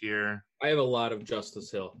pick here. I have a lot of Justice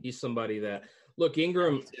Hill. He's somebody that look,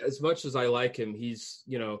 Ingram, as much as I like him, he's,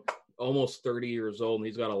 almost 30 years old and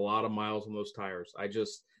he's got a lot of miles on those tires.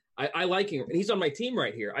 I like him. And he's on my team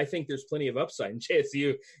right here. I think there's plenty of upside in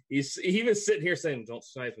JSU. He was sitting here saying, don't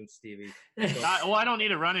snipe him, Stevie. I don't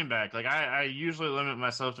need a running back. Like I usually limit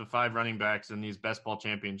myself to 5 running backs in these best ball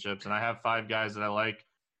championships. And I have 5 guys that I like.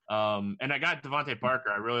 And I got Devontae Parker.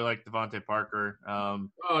 I really like Devontae Parker.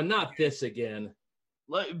 Oh, not this again.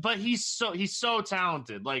 But he's so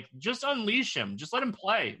talented. Like, just unleash him. Just let him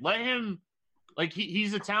play. Let him. Like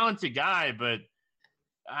he's a talented guy, but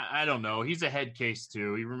I don't know. He's a head case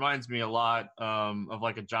too. He reminds me a lot of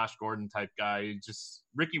like a Josh Gordon type guy. Just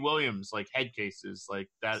Ricky Williams, like head cases like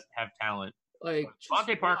that have talent. Like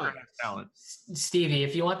Devontae Parker has talent. Stevie,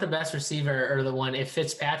 if you want the best receiver or the one, if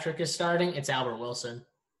Fitzpatrick is starting, it's Albert Wilson.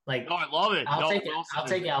 Like, oh, I love it. I'll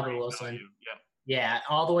take Albert Wilson. Yeah,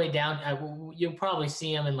 all the way down. You'll probably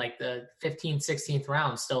see him in like the 15th, 16th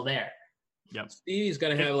round, still there. Yep. Stevie's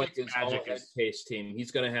going to have like his all head case team.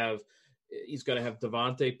 He's going to have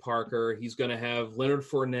Devontae Parker. He's going to have Leonard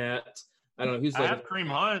Fournette. I don't know who's. I have Kareem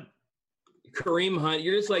Hunt. Kareem Hunt.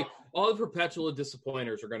 You're just like all the perpetual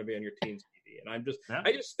disappointers are going to be on your team, Stevie. And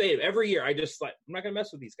I just stay every year. I'm not going to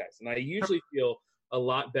mess with these guys, and I usually feel a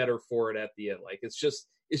lot better for it at the end. Like it's just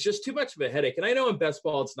too much of a headache. And I know in best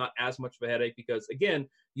ball it's not as much of a headache because again,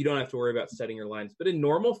 you don't have to worry about setting your lines. But in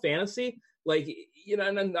normal fantasy, like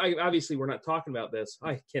and obviously we're not talking about this.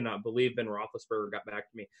 I cannot believe Ben Roethlisberger got back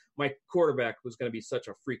to me. My quarterback was going to be such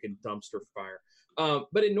a freaking dumpster fire.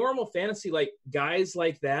 But in normal fantasy, like guys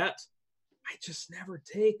like that, I just never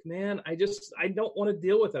take, man. I don't want to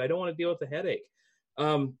deal with it. I don't want to deal with the headache.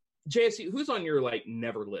 JSU, who's on your like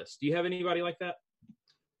never list? Do you have anybody like that?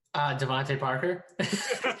 Devontae Parker.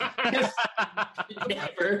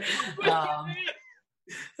 Never.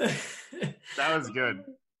 That was good.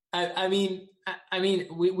 I mean,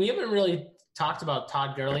 we haven't really talked about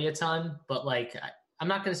Todd Gurley a ton, but like, I'm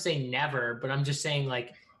not going to say never, but I'm just saying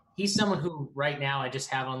like, he's someone who right now I just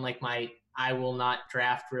have on like my I will not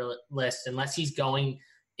draft list unless he's going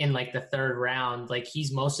in like the 3rd round. Like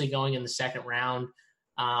he's mostly going in the 2nd round.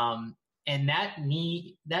 And that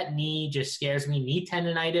knee just scares me. Knee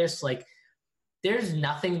tendonitis, like there's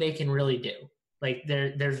nothing they can really do. Like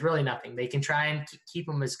there's really nothing. They can try and keep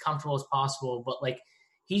him as comfortable as possible, but like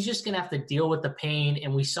he's just going to have to deal with the pain.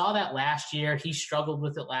 And we saw that last year. He struggled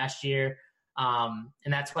with it last year. And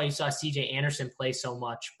that's why you saw CJ Anderson play so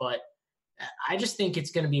much. But I just think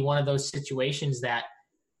it's going to be one of those situations that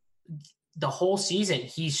the whole season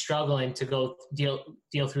he's struggling to go deal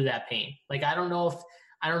through that pain. Like, I don't know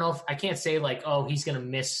if I can't say like, oh, he's going to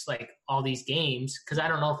miss like all these games because I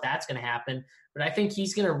don't know if that's going to happen. But I think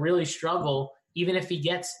he's going to really struggle even if he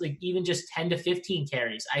gets like even just 10 to 15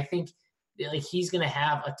 carries. I think like he's going to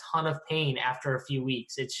have a ton of pain after a few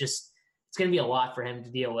weeks. It's going to be a lot for him to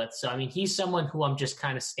deal with. So, I mean, he's someone who I'm just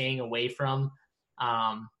kind of staying away from,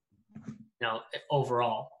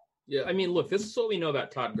 overall. Yeah, I mean, look, this is what we know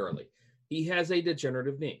about Todd Gurley. He has a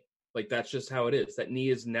degenerative knee. Like, that's just how it is. That knee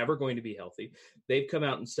is never going to be healthy. They've come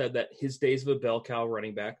out and said that his days of a bell cow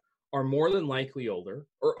running back are more than likely over.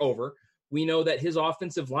 We know that his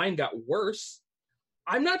offensive line got worse.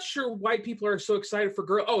 I'm not sure why people are so excited for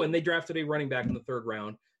Gurley. Oh, and they drafted a running back in the 3rd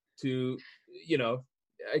round to,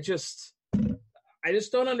 I just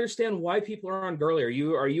don't understand why people are on Gurley. Are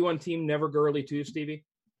you on team never Gurley too, Stevie?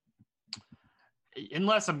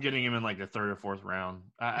 Unless I'm getting him in like the 3rd or 4th round.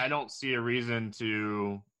 I don't see a reason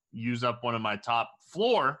to use up one of my top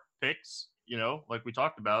floor picks, like we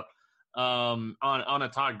talked about, on a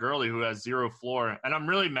Todd Gurley who has zero floor. And I'm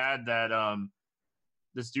really mad that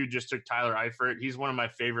this dude just took Tyler Eifert. He's one of my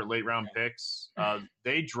favorite late round picks.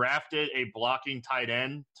 They drafted a blocking tight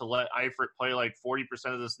end to let Eifert play like 40%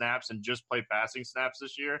 of the snaps and just play passing snaps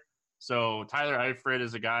this year. So Tyler Eifert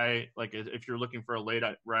is a guy, like if you're looking for a late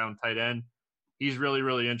round tight end, he's really,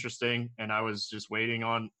 really interesting. And I was just waiting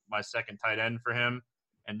on my second tight end for him.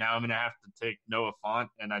 And now I'm going to have to take Noah Fant,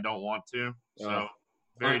 and I don't want to. So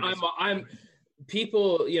I'm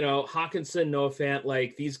people, Hawkinson, Noah Fant,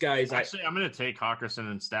 like these guys. Actually, I'm going to take Hawkinson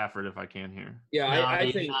and Stafford if I can here. Yeah, no,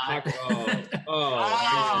 I think.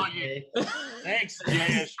 Thanks,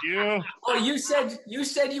 JSU. Oh, you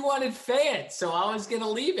said you wanted Fant, so I was going to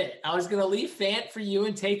leave it. I was going to leave Fant for you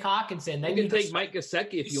and take Hawkinson. Then you can take Mike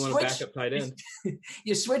Gesicki if you want to back up tight end.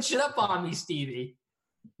 You switch it up on me, Stevie.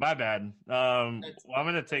 My bad. I'm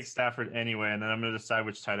going to take Stafford anyway, and then I'm going to decide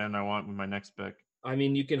which tight end I want with my next pick. I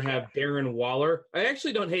mean, you can have Darren Waller. I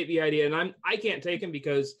actually don't hate the idea, and I can't take him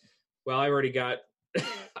because, well, I already got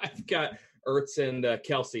I've got Ertz and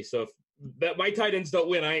Kelsey. So if my tight ends don't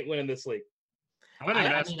win, I ain't winning this league. I'm going to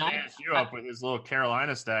mess you up with his little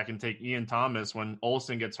Carolina stack and take Ian Thomas when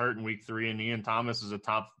Olsen gets hurt in week 3, and Ian Thomas is a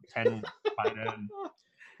top 10 tight end.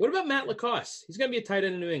 What about Matt Lacoste? He's going to be a tight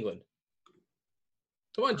end in New England.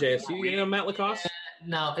 Come on, JSU. You know Matt Lacoste?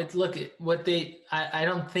 No, I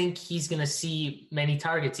don't think he's going to see many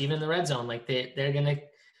targets, even in the red zone. Like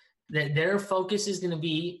their focus is going to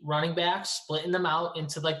be running backs, splitting them out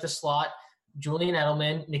into like the slot, Julian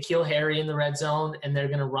Edelman, N'Keal Harry in the red zone, and they're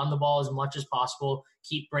going to run the ball as much as possible,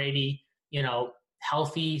 keep Brady,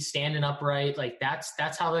 healthy, standing upright. Like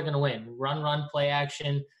that's how they're going to win. Run, play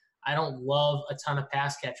action. I don't love a ton of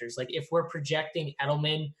pass catchers. Like if we're projecting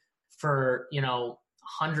Edelman for,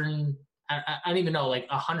 100, I don't even know, like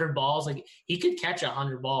 100 balls, like he could catch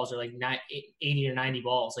 100 balls or like 80 or 90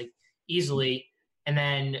 balls, like easily. And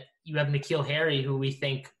then you have N'Keal Harry, who we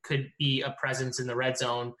think could be a presence in the red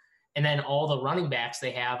zone. And then all the running backs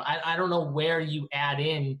they have, I don't know where you add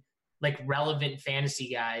in like relevant fantasy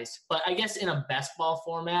guys, but I guess in a best ball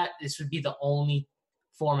format, this would be the only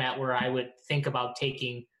format where I would think about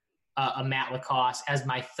taking a Matt Lacoste as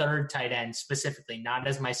my third tight end specifically, not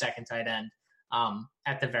as my second tight end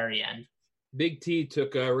at the very end. Big T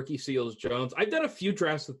took Ricky Seals-Jones. I've done a few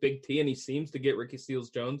drafts with Big T, and he seems to get Ricky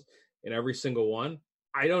Seals-Jones in every single one.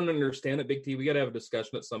 I don't understand it, Big T. We got to have a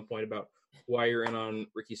discussion at some point about why you're in on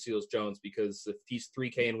Ricky Seals-Jones, because if he's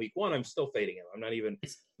 3K in week 1, I'm still fading him. I'm not even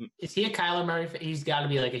 – Is he a Kyler Murray – he's got to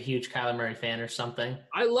be like a huge Kyler Murray fan or something.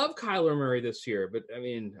 I love Kyler Murray this year, but, I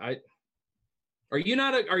mean, Are you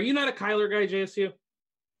not a Kyler guy, JSU?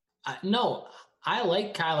 No, I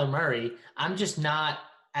like Kyler Murray. I'm just not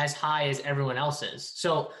as high as everyone else is.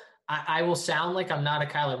 So I will sound like I'm not a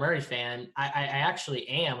Kyler Murray fan. I actually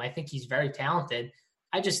am. I think he's very talented.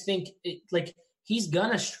 I just think he's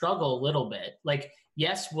going to struggle a little bit. Like,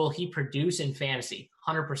 yes, will he produce in fantasy?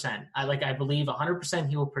 100%. I believe 100%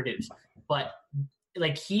 he will produce. But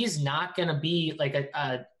like, he's not going to be like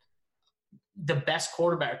the best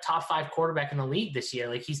quarterback or top 5 quarterback in the league this year.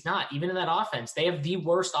 Like, he's not, even in that offense. They have the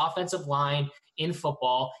worst offensive line in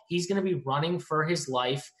football. He's going to be running for his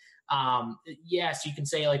life. Yes, you can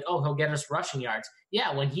say like, oh, he'll get us rushing yards.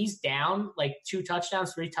 Yeah, when he's down like 2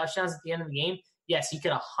 touchdowns, 3 touchdowns at the end of the game, yes, he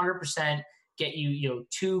could 100% get you,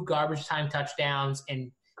 2 garbage time touchdowns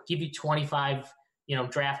and give you 25,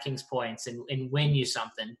 DraftKings points and win you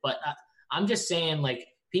something. But I'm just saying, like,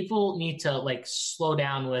 people need to like slow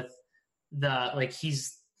down with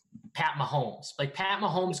he's Pat Mahomes. Like, Pat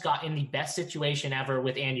Mahomes got in the best situation ever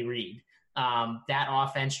with Andy Reid. That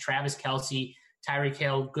offense, Travis Kelce, Tyreek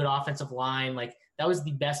Hill, good offensive line. Like, that was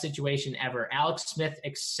the best situation ever. Alex Smith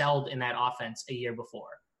excelled in that offense a year before.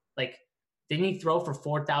 Like, didn't he throw for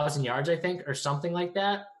 4,000 yards, I think, or something like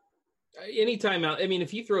that? Anytime out. I mean,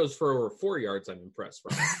 if he throws for over 4 yards, I'm impressed.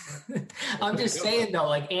 I'm just saying, though,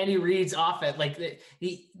 like, Andy Reid's offense, like,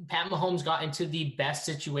 Pat Mahomes got into the best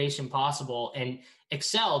situation possible and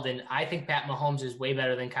excelled, and I think Pat Mahomes is way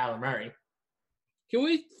better than Kyler Murray. Can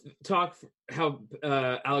we talk how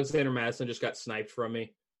Alexander Madison just got sniped from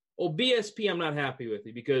me? Well, BSP, I'm not happy with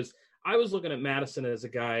you because I was looking at Madison as a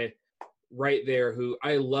guy right there who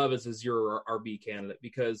I love as a 0 RB candidate,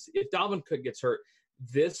 because if Dalvin Cook gets hurt,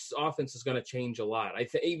 this offense is going to change a lot. I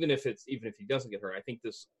think even if he doesn't get hurt, I think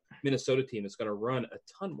this Minnesota team is going to run a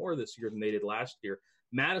ton more this year than they did last year.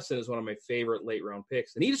 Madison is one of my favorite late round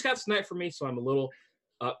picks, and he just got sniped for me, so I'm a little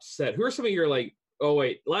upset. Who are some of your oh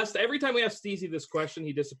wait, every time we ask Steezy this question,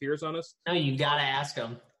 he disappears on us. No, you got to ask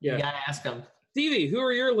him. Yeah. You got to ask him. Stevie, who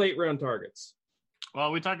are your late round targets?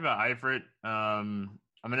 Well, we talked about Eifert.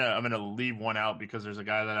 I'm gonna leave one out because there's a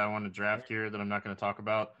guy that I want to draft here that I'm not going to talk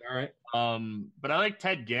about. All right. But I like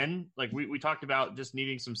Ted Ginn. Like we talked about just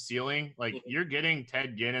needing some ceiling. Like you're getting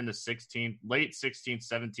Ted Ginn in the 16th, late 16th,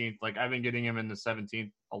 17th. Like I've been getting him in the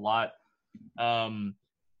 17th a lot.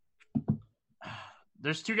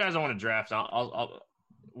 There's two guys I want to draft. I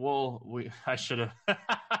should have.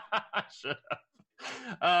 I should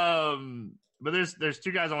have. But there's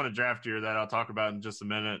two guys I want to draft here that I'll talk about in just a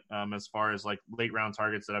minute. As far as like late round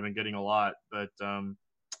targets that I've been getting a lot, but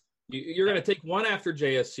you're going to take one after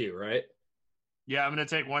JSU, right? Yeah, I'm going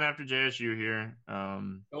to take one after JSU here.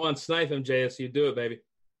 Go on, snipe him, JSU. Do it, baby.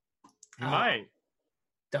 You might.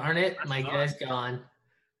 Darn it, my guy's gone.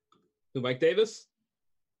 Who, Mike Davis?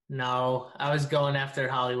 No, I was going after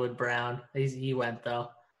Hollywood Brown. He went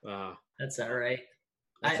though. That's all right.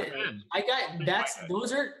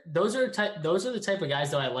 Those are the type of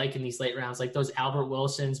guys that I like in these late rounds, like those Albert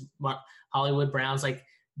Wilsons, Hollywood Browns. Like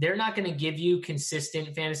they're not going to give you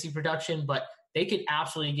consistent fantasy production, but they could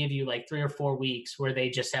absolutely give you like 3 or 4 weeks where they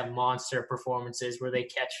just have monster performances where they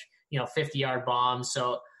catch 50-yard bombs.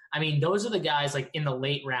 So I mean, those are the guys like in the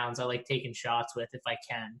late rounds I like taking shots with if I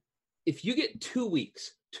can. If you get 2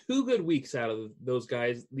 weeks, 2 good weeks out of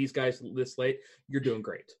these guys this late, you're doing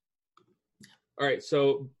great. All right,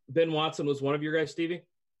 so Ben Watson was one of your guys, Stevie?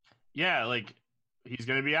 Yeah, like he's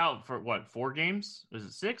going to be out for what, 4 games? Is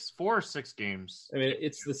it 6? 4 or 6 games? I mean,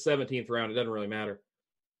 it's the 17th round. It doesn't really matter.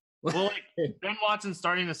 Well, like Ben Watson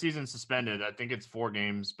starting the season suspended. I think it's 4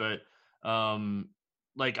 games, but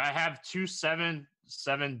like I have 2 7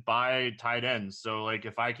 by tight ends. So like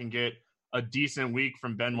if I can get a decent week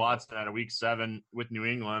from Ben Watson at a week 7 with New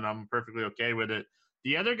England, I'm perfectly okay with it.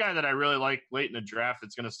 The other guy that I really like late in the draft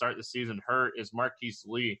that's going to start the season hurt is Marquise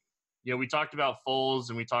Lee. We talked about Foles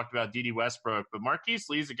and we talked about Dede Westbrook, but Marquise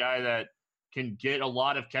Lee is a guy that can get a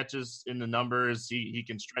lot of catches in the numbers. He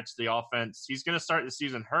can stretch the offense. He's going to start the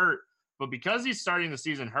season hurt, but because he's starting the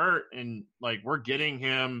season hurt and like we're getting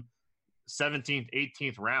him 17th,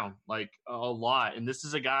 18th round, like a lot. And this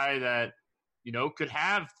is a guy that, could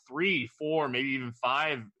have 3, 4, maybe even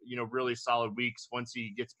 5, really solid weeks once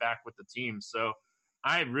he gets back with the team. So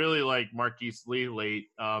I really like Marquise Lee late,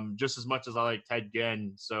 just as much as I like Ted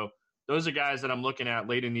Ginn. So those are guys that I'm looking at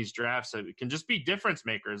late in these drafts that can just be difference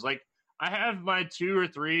makers. Like I have my 2 or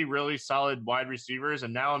 3 really solid wide receivers,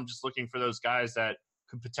 and now I'm just looking for those guys that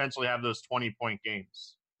could potentially have those 20-point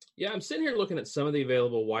games. Yeah, I'm sitting here looking at some of the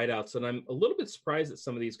available wideouts, and I'm a little bit surprised that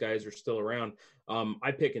some of these guys are still around.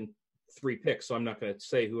 I pick in 3 picks, so I'm not going to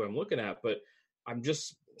say who I'm looking at, but I'm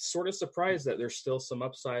just sort of surprised that there's still some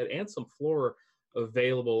upside and some floor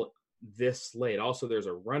available this late. Also, there's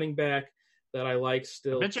a running back that I like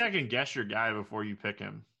still. I bet you I can guess your guy before you pick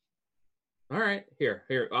him. All right, here.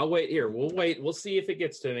 I'll wait here. We'll wait. We'll see if it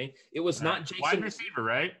gets to me. It was not Jason. Wide receiver,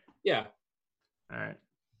 right? Yeah. All right.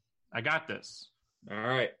 I got this. All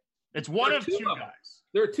right. It's one of 2 guys.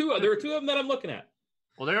 There are two of them that I'm looking at.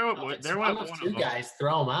 Well, there one of 2 guys.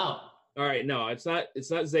 Throw them out. All right. No, it's not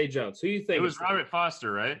Zay Jones. Who do you think? It was Robert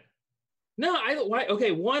Foster, right? No, why?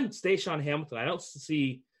 Okay, one's Deshaun Hamilton. I don't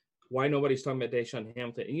see why nobody's talking about Deshaun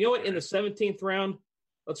Hamilton. And you know what? In the 17th round,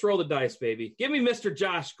 let's roll the dice, baby. Give me Mr.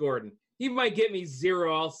 Josh Gordon. He might get me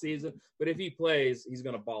 0 all season, but if he plays, he's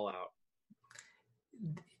going to ball out.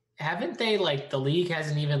 Haven't they, the league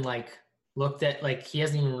hasn't even, looked at, he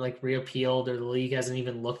hasn't even, reappealed, or the league hasn't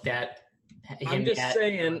even looked at him. I'm just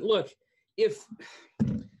saying, look, if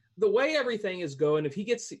the way everything is going, if he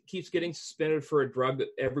keeps getting suspended for a drug that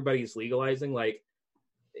everybody's legalizing,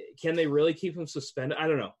 can they really keep him suspended? I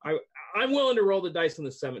don't know. I'm willing to roll the dice in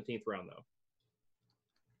the 17th round, though.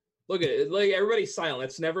 Look at it. Everybody's silent.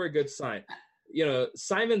 That's never a good sign.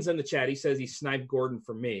 Simon's in the chat. He says he sniped Gordon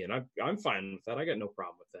for me, and I'm fine with that. I got no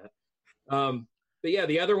problem with that. But yeah,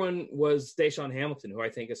 the other one was Deshaun Hamilton, who I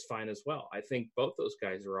think is fine as well. I think both those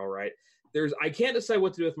guys are all right. I can't decide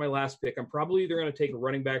what to do with my last pick. I'm probably either going to take a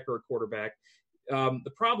running back or a quarterback.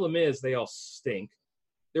 The problem is they all stink.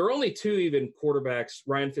 There are only 2 even quarterbacks,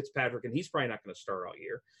 Ryan Fitzpatrick, and he's probably not going to start all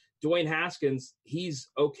year. Dwayne Haskins, he's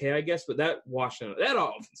okay, I guess, but that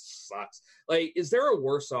offense sucks. Is there a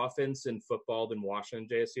worse offense in football than Washington,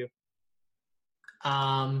 JSU?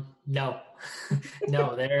 No.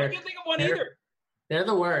 No, I can't think of one either. They're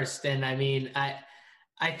the worst. And I mean, I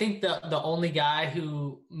think the only guy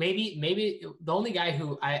who maybe the only guy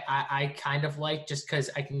who I kind of like just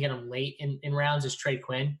because I can get him late in rounds is Trey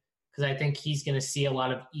Quinn, because I think he's going to see a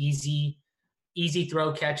lot of easy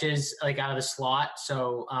throw catches out of the slot.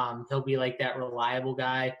 So he'll be that reliable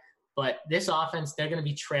guy. But this offense, they're going to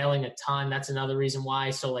be trailing a ton. That's another reason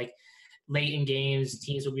why. So late in games,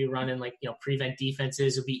 teams will be running prevent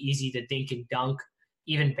defenses. It'll be easy to dink and dunk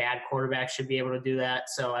even bad quarterbacks should be able to do that.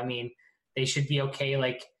 So, I mean, they should be okay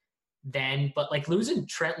like then. But like losing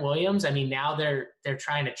Trent Williams, I mean, now they're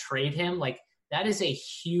trying to trade him. Like that is a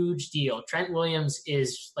huge deal. Trent Williams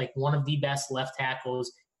is like one of the best left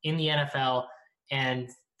tackles in the NFL, and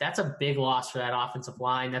that's a big loss for that offensive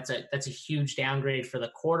line. That's a huge downgrade for the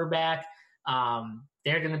quarterback.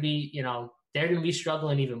 They're going to be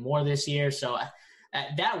struggling even more this year. So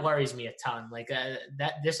that worries me a ton. Like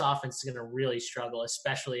that this offense is going to really struggle,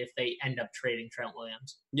 especially if they end up trading Trent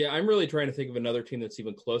Williams. Yeah, I'm really trying to think of another team that's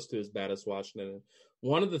even close to as bad as Washington.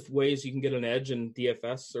 One of the ways you can get an edge in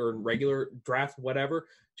DFS or in regular draft, whatever,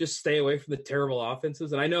 just stay away from the terrible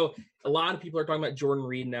offenses. And I know a lot of people are talking about Jordan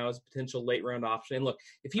Reed now as a potential late round option. And look,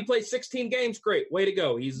 if he plays 16 games, great, way to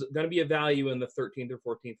go. He's going to be a value in the 13th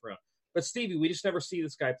or 14th round. But Stevie, we just never see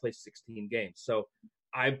this guy play 16 games. So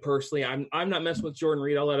I personally, I'm not messing with Jordan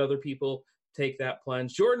Reed. I'll let other people take that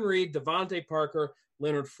plunge. Jordan Reed, Devontae Parker,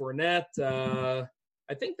 Leonard Fournette. I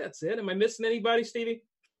think that's it. Am I missing anybody, Stevie?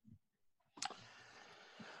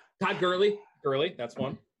 Todd Gurley, that's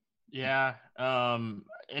one. Yeah, and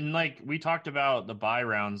like we talked about the bye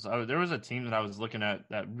rounds. There was a team that I was looking at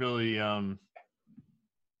that really. Hold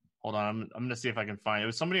on, I'm going to see if I can find it. It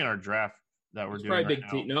was somebody in our draft that we're doing. Probably right Big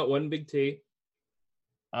T. No, it wasn't Big T.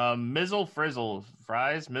 Mizzle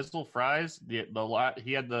Fries. He had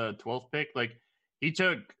the 12th pick. Like he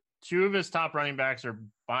took two of his top running backs are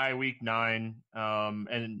by week 9,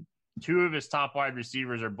 and two of his top wide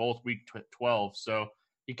receivers are both week 12. So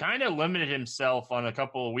he kind of limited himself on a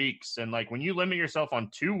couple of weeks. And like when you limit yourself on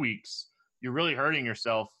 2 weeks, you're really hurting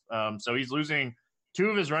yourself. So he's losing two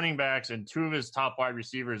of his running backs and two of his top wide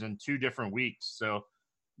receivers in 2 different weeks. So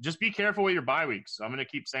just be careful with your bye weeks. I'm going to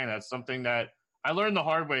keep saying that's something that I learned the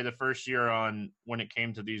hard way the first year on when it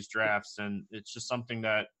came to these drafts. And it's just something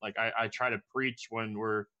that like I try to preach when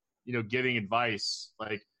we're, giving advice.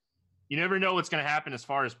 Like you never know what's going to happen as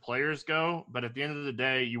far as players go, but at the end of the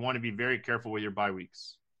day, you want to be very careful with your bye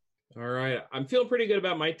weeks. All right. I'm feeling pretty good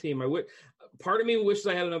about my team. Part of me wishes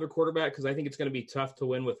I had another quarterback because I think it's going to be tough to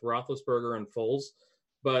win with Roethlisberger and Foles.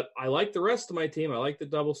 But I like the rest of my team. I like the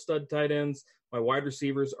double stud tight ends. My wide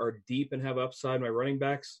receivers are deep and have upside. My running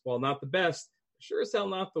backs, while not the best, sure as hell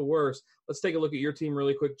not the worst. Let's take a look at your team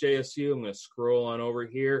really quick, JSU. I'm going to scroll on over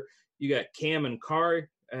here. You got Cam and Carr.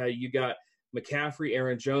 You got McCaffrey,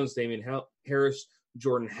 Aaron Jones, Damian Harris,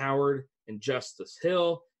 Jordan Howard, and Justice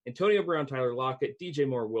Hill. Antonio Brown, Tyler Lockett, DJ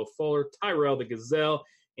Moore, Will Fuller, Tyrell the Gazelle,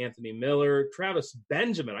 Anthony Miller, Travis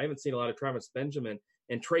Benjamin. I haven't seen a lot of Travis Benjamin.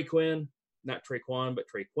 And Trey Quinn, not Traquan, but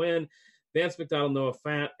Trey Quinn, Vance McDonald, Noah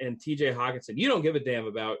Fant, and TJ Hawkinson. You don't give a damn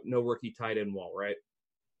about no rookie tight end wall, right?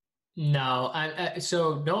 No.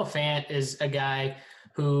 So Noah Fant is a guy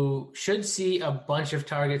who should see a bunch of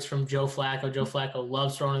targets from Joe Flacco. Joe Flacco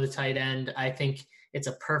loves throwing to the tight end. I think it's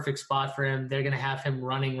a perfect spot for him. They're going to have him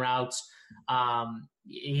running routes.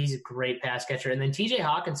 He's a great pass catcher. And then TJ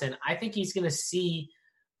Hawkinson, I think he's going to see,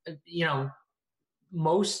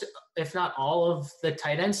 most, if not all of the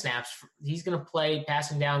tight end snaps. He's going to play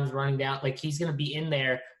passing downs, running down. Like he's going to be in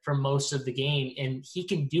there for most of the game, and he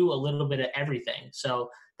can do a little bit of everything. So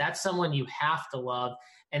that's someone you have to love.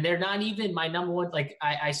 And they're not even my number one. Like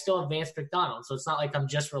I still have Vance McDonald. So it's not like I'm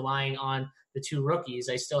just relying on the 2 rookies.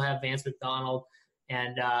 I still have Vance McDonald.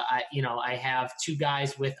 And I have 2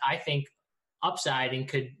 guys with, I think, upside and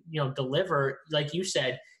could, deliver. Like you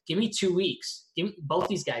said, give me 2 weeks. Give me both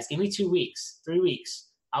these guys. Give me 2 weeks, 3 weeks.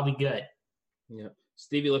 I'll be good. Yeah.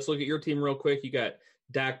 Stevie, let's look at your team real quick. You got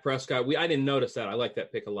Dak Prescott. I didn't notice that. I like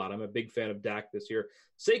that pick a lot. I'm a big fan of Dak this year.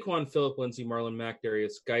 Saquon, Phillip Lindsay, Marlon Mack,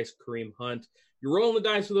 Darius Geis, Kareem Hunt. You're rolling the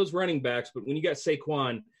dice with those running backs, but when you got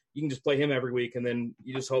Saquon, you can just play him every week, and then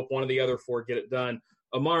you just hope one of the other 4 get it done.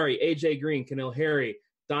 Amari, A.J. Green, Kenil Harry,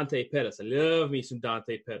 Dante Pettis. I love me some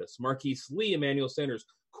Dante Pettis. Marquise Lee, Emmanuel Sanders,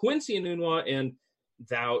 Quincy Enunwa, and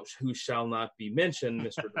thou who shall not be mentioned,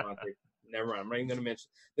 Mr. Devontae. Never mind. I'm not even going to mention.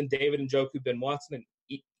 Then David Njoku, Ben Watson,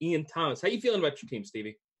 and Ian Thomas. How you feeling about your team,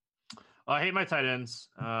 Stevie? I hate my tight ends.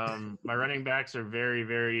 My running backs are very,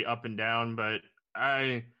 very up and down, but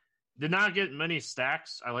I did not get many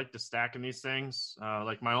stacks. I like to stack in these things.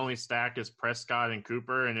 Like my only stack is Prescott and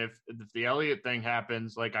Cooper. And if the Elliott thing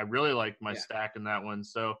happens, like I really like my stack in that one.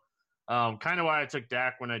 So kind of why I took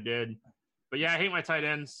Dak when I did. But yeah, I hate my tight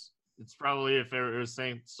ends. It's probably, if it was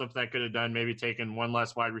saying something I could have done, maybe taken one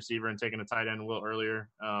less wide receiver and taken a tight end a little earlier.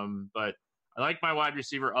 But I like my wide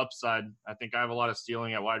receiver upside. I think I have a lot of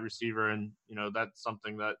stealing at wide receiver, and that's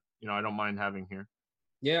something that I don't mind having here.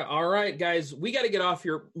 Yeah, all right, guys. We got to get off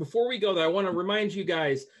here. Before we go, though, I want to remind you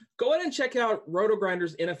guys, go ahead and check out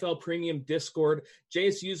RotoGrinders NFL Premium Discord.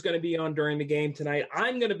 JSU is going to be on during the game tonight.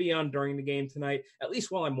 I'm going to be on during the game tonight, at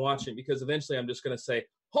least while I'm watching, because eventually I'm just going to say,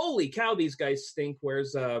 holy cow, these guys stink.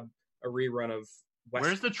 Where's a rerun of West?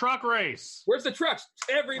 Where's the truck race? Where's the trucks?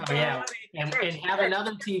 Everybody. Oh, yeah. And have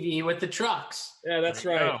another TV with the trucks. Yeah, that's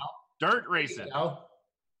right. Dirt racing.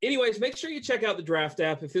 Anyways, make sure you check out the Draft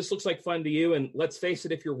app if this looks like fun to you. And let's face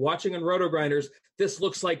it, if you're watching on RotoGrinders, this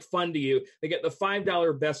looks like fun to you. They get the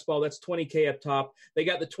 $5 best ball. That's $20K up top. They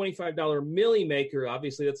got the $25 Millie Maker.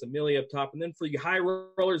 Obviously, that's a millie up top. And then for you high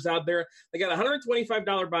rollers out there, they got a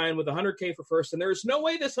 $125 buy-in with $100K for first. And there's no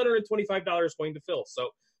way this $125 is going to fill. So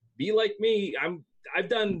be like me. I've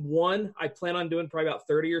done one. I plan on doing probably about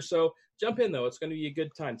 30 or so. Jump in, though. It's going to be a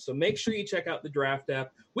good time. So make sure you check out the Draft app.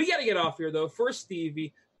 We got to get off here, though. For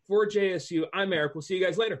Stevie, for JSU, I'm Eric. We'll see you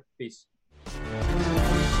guys later. Peace.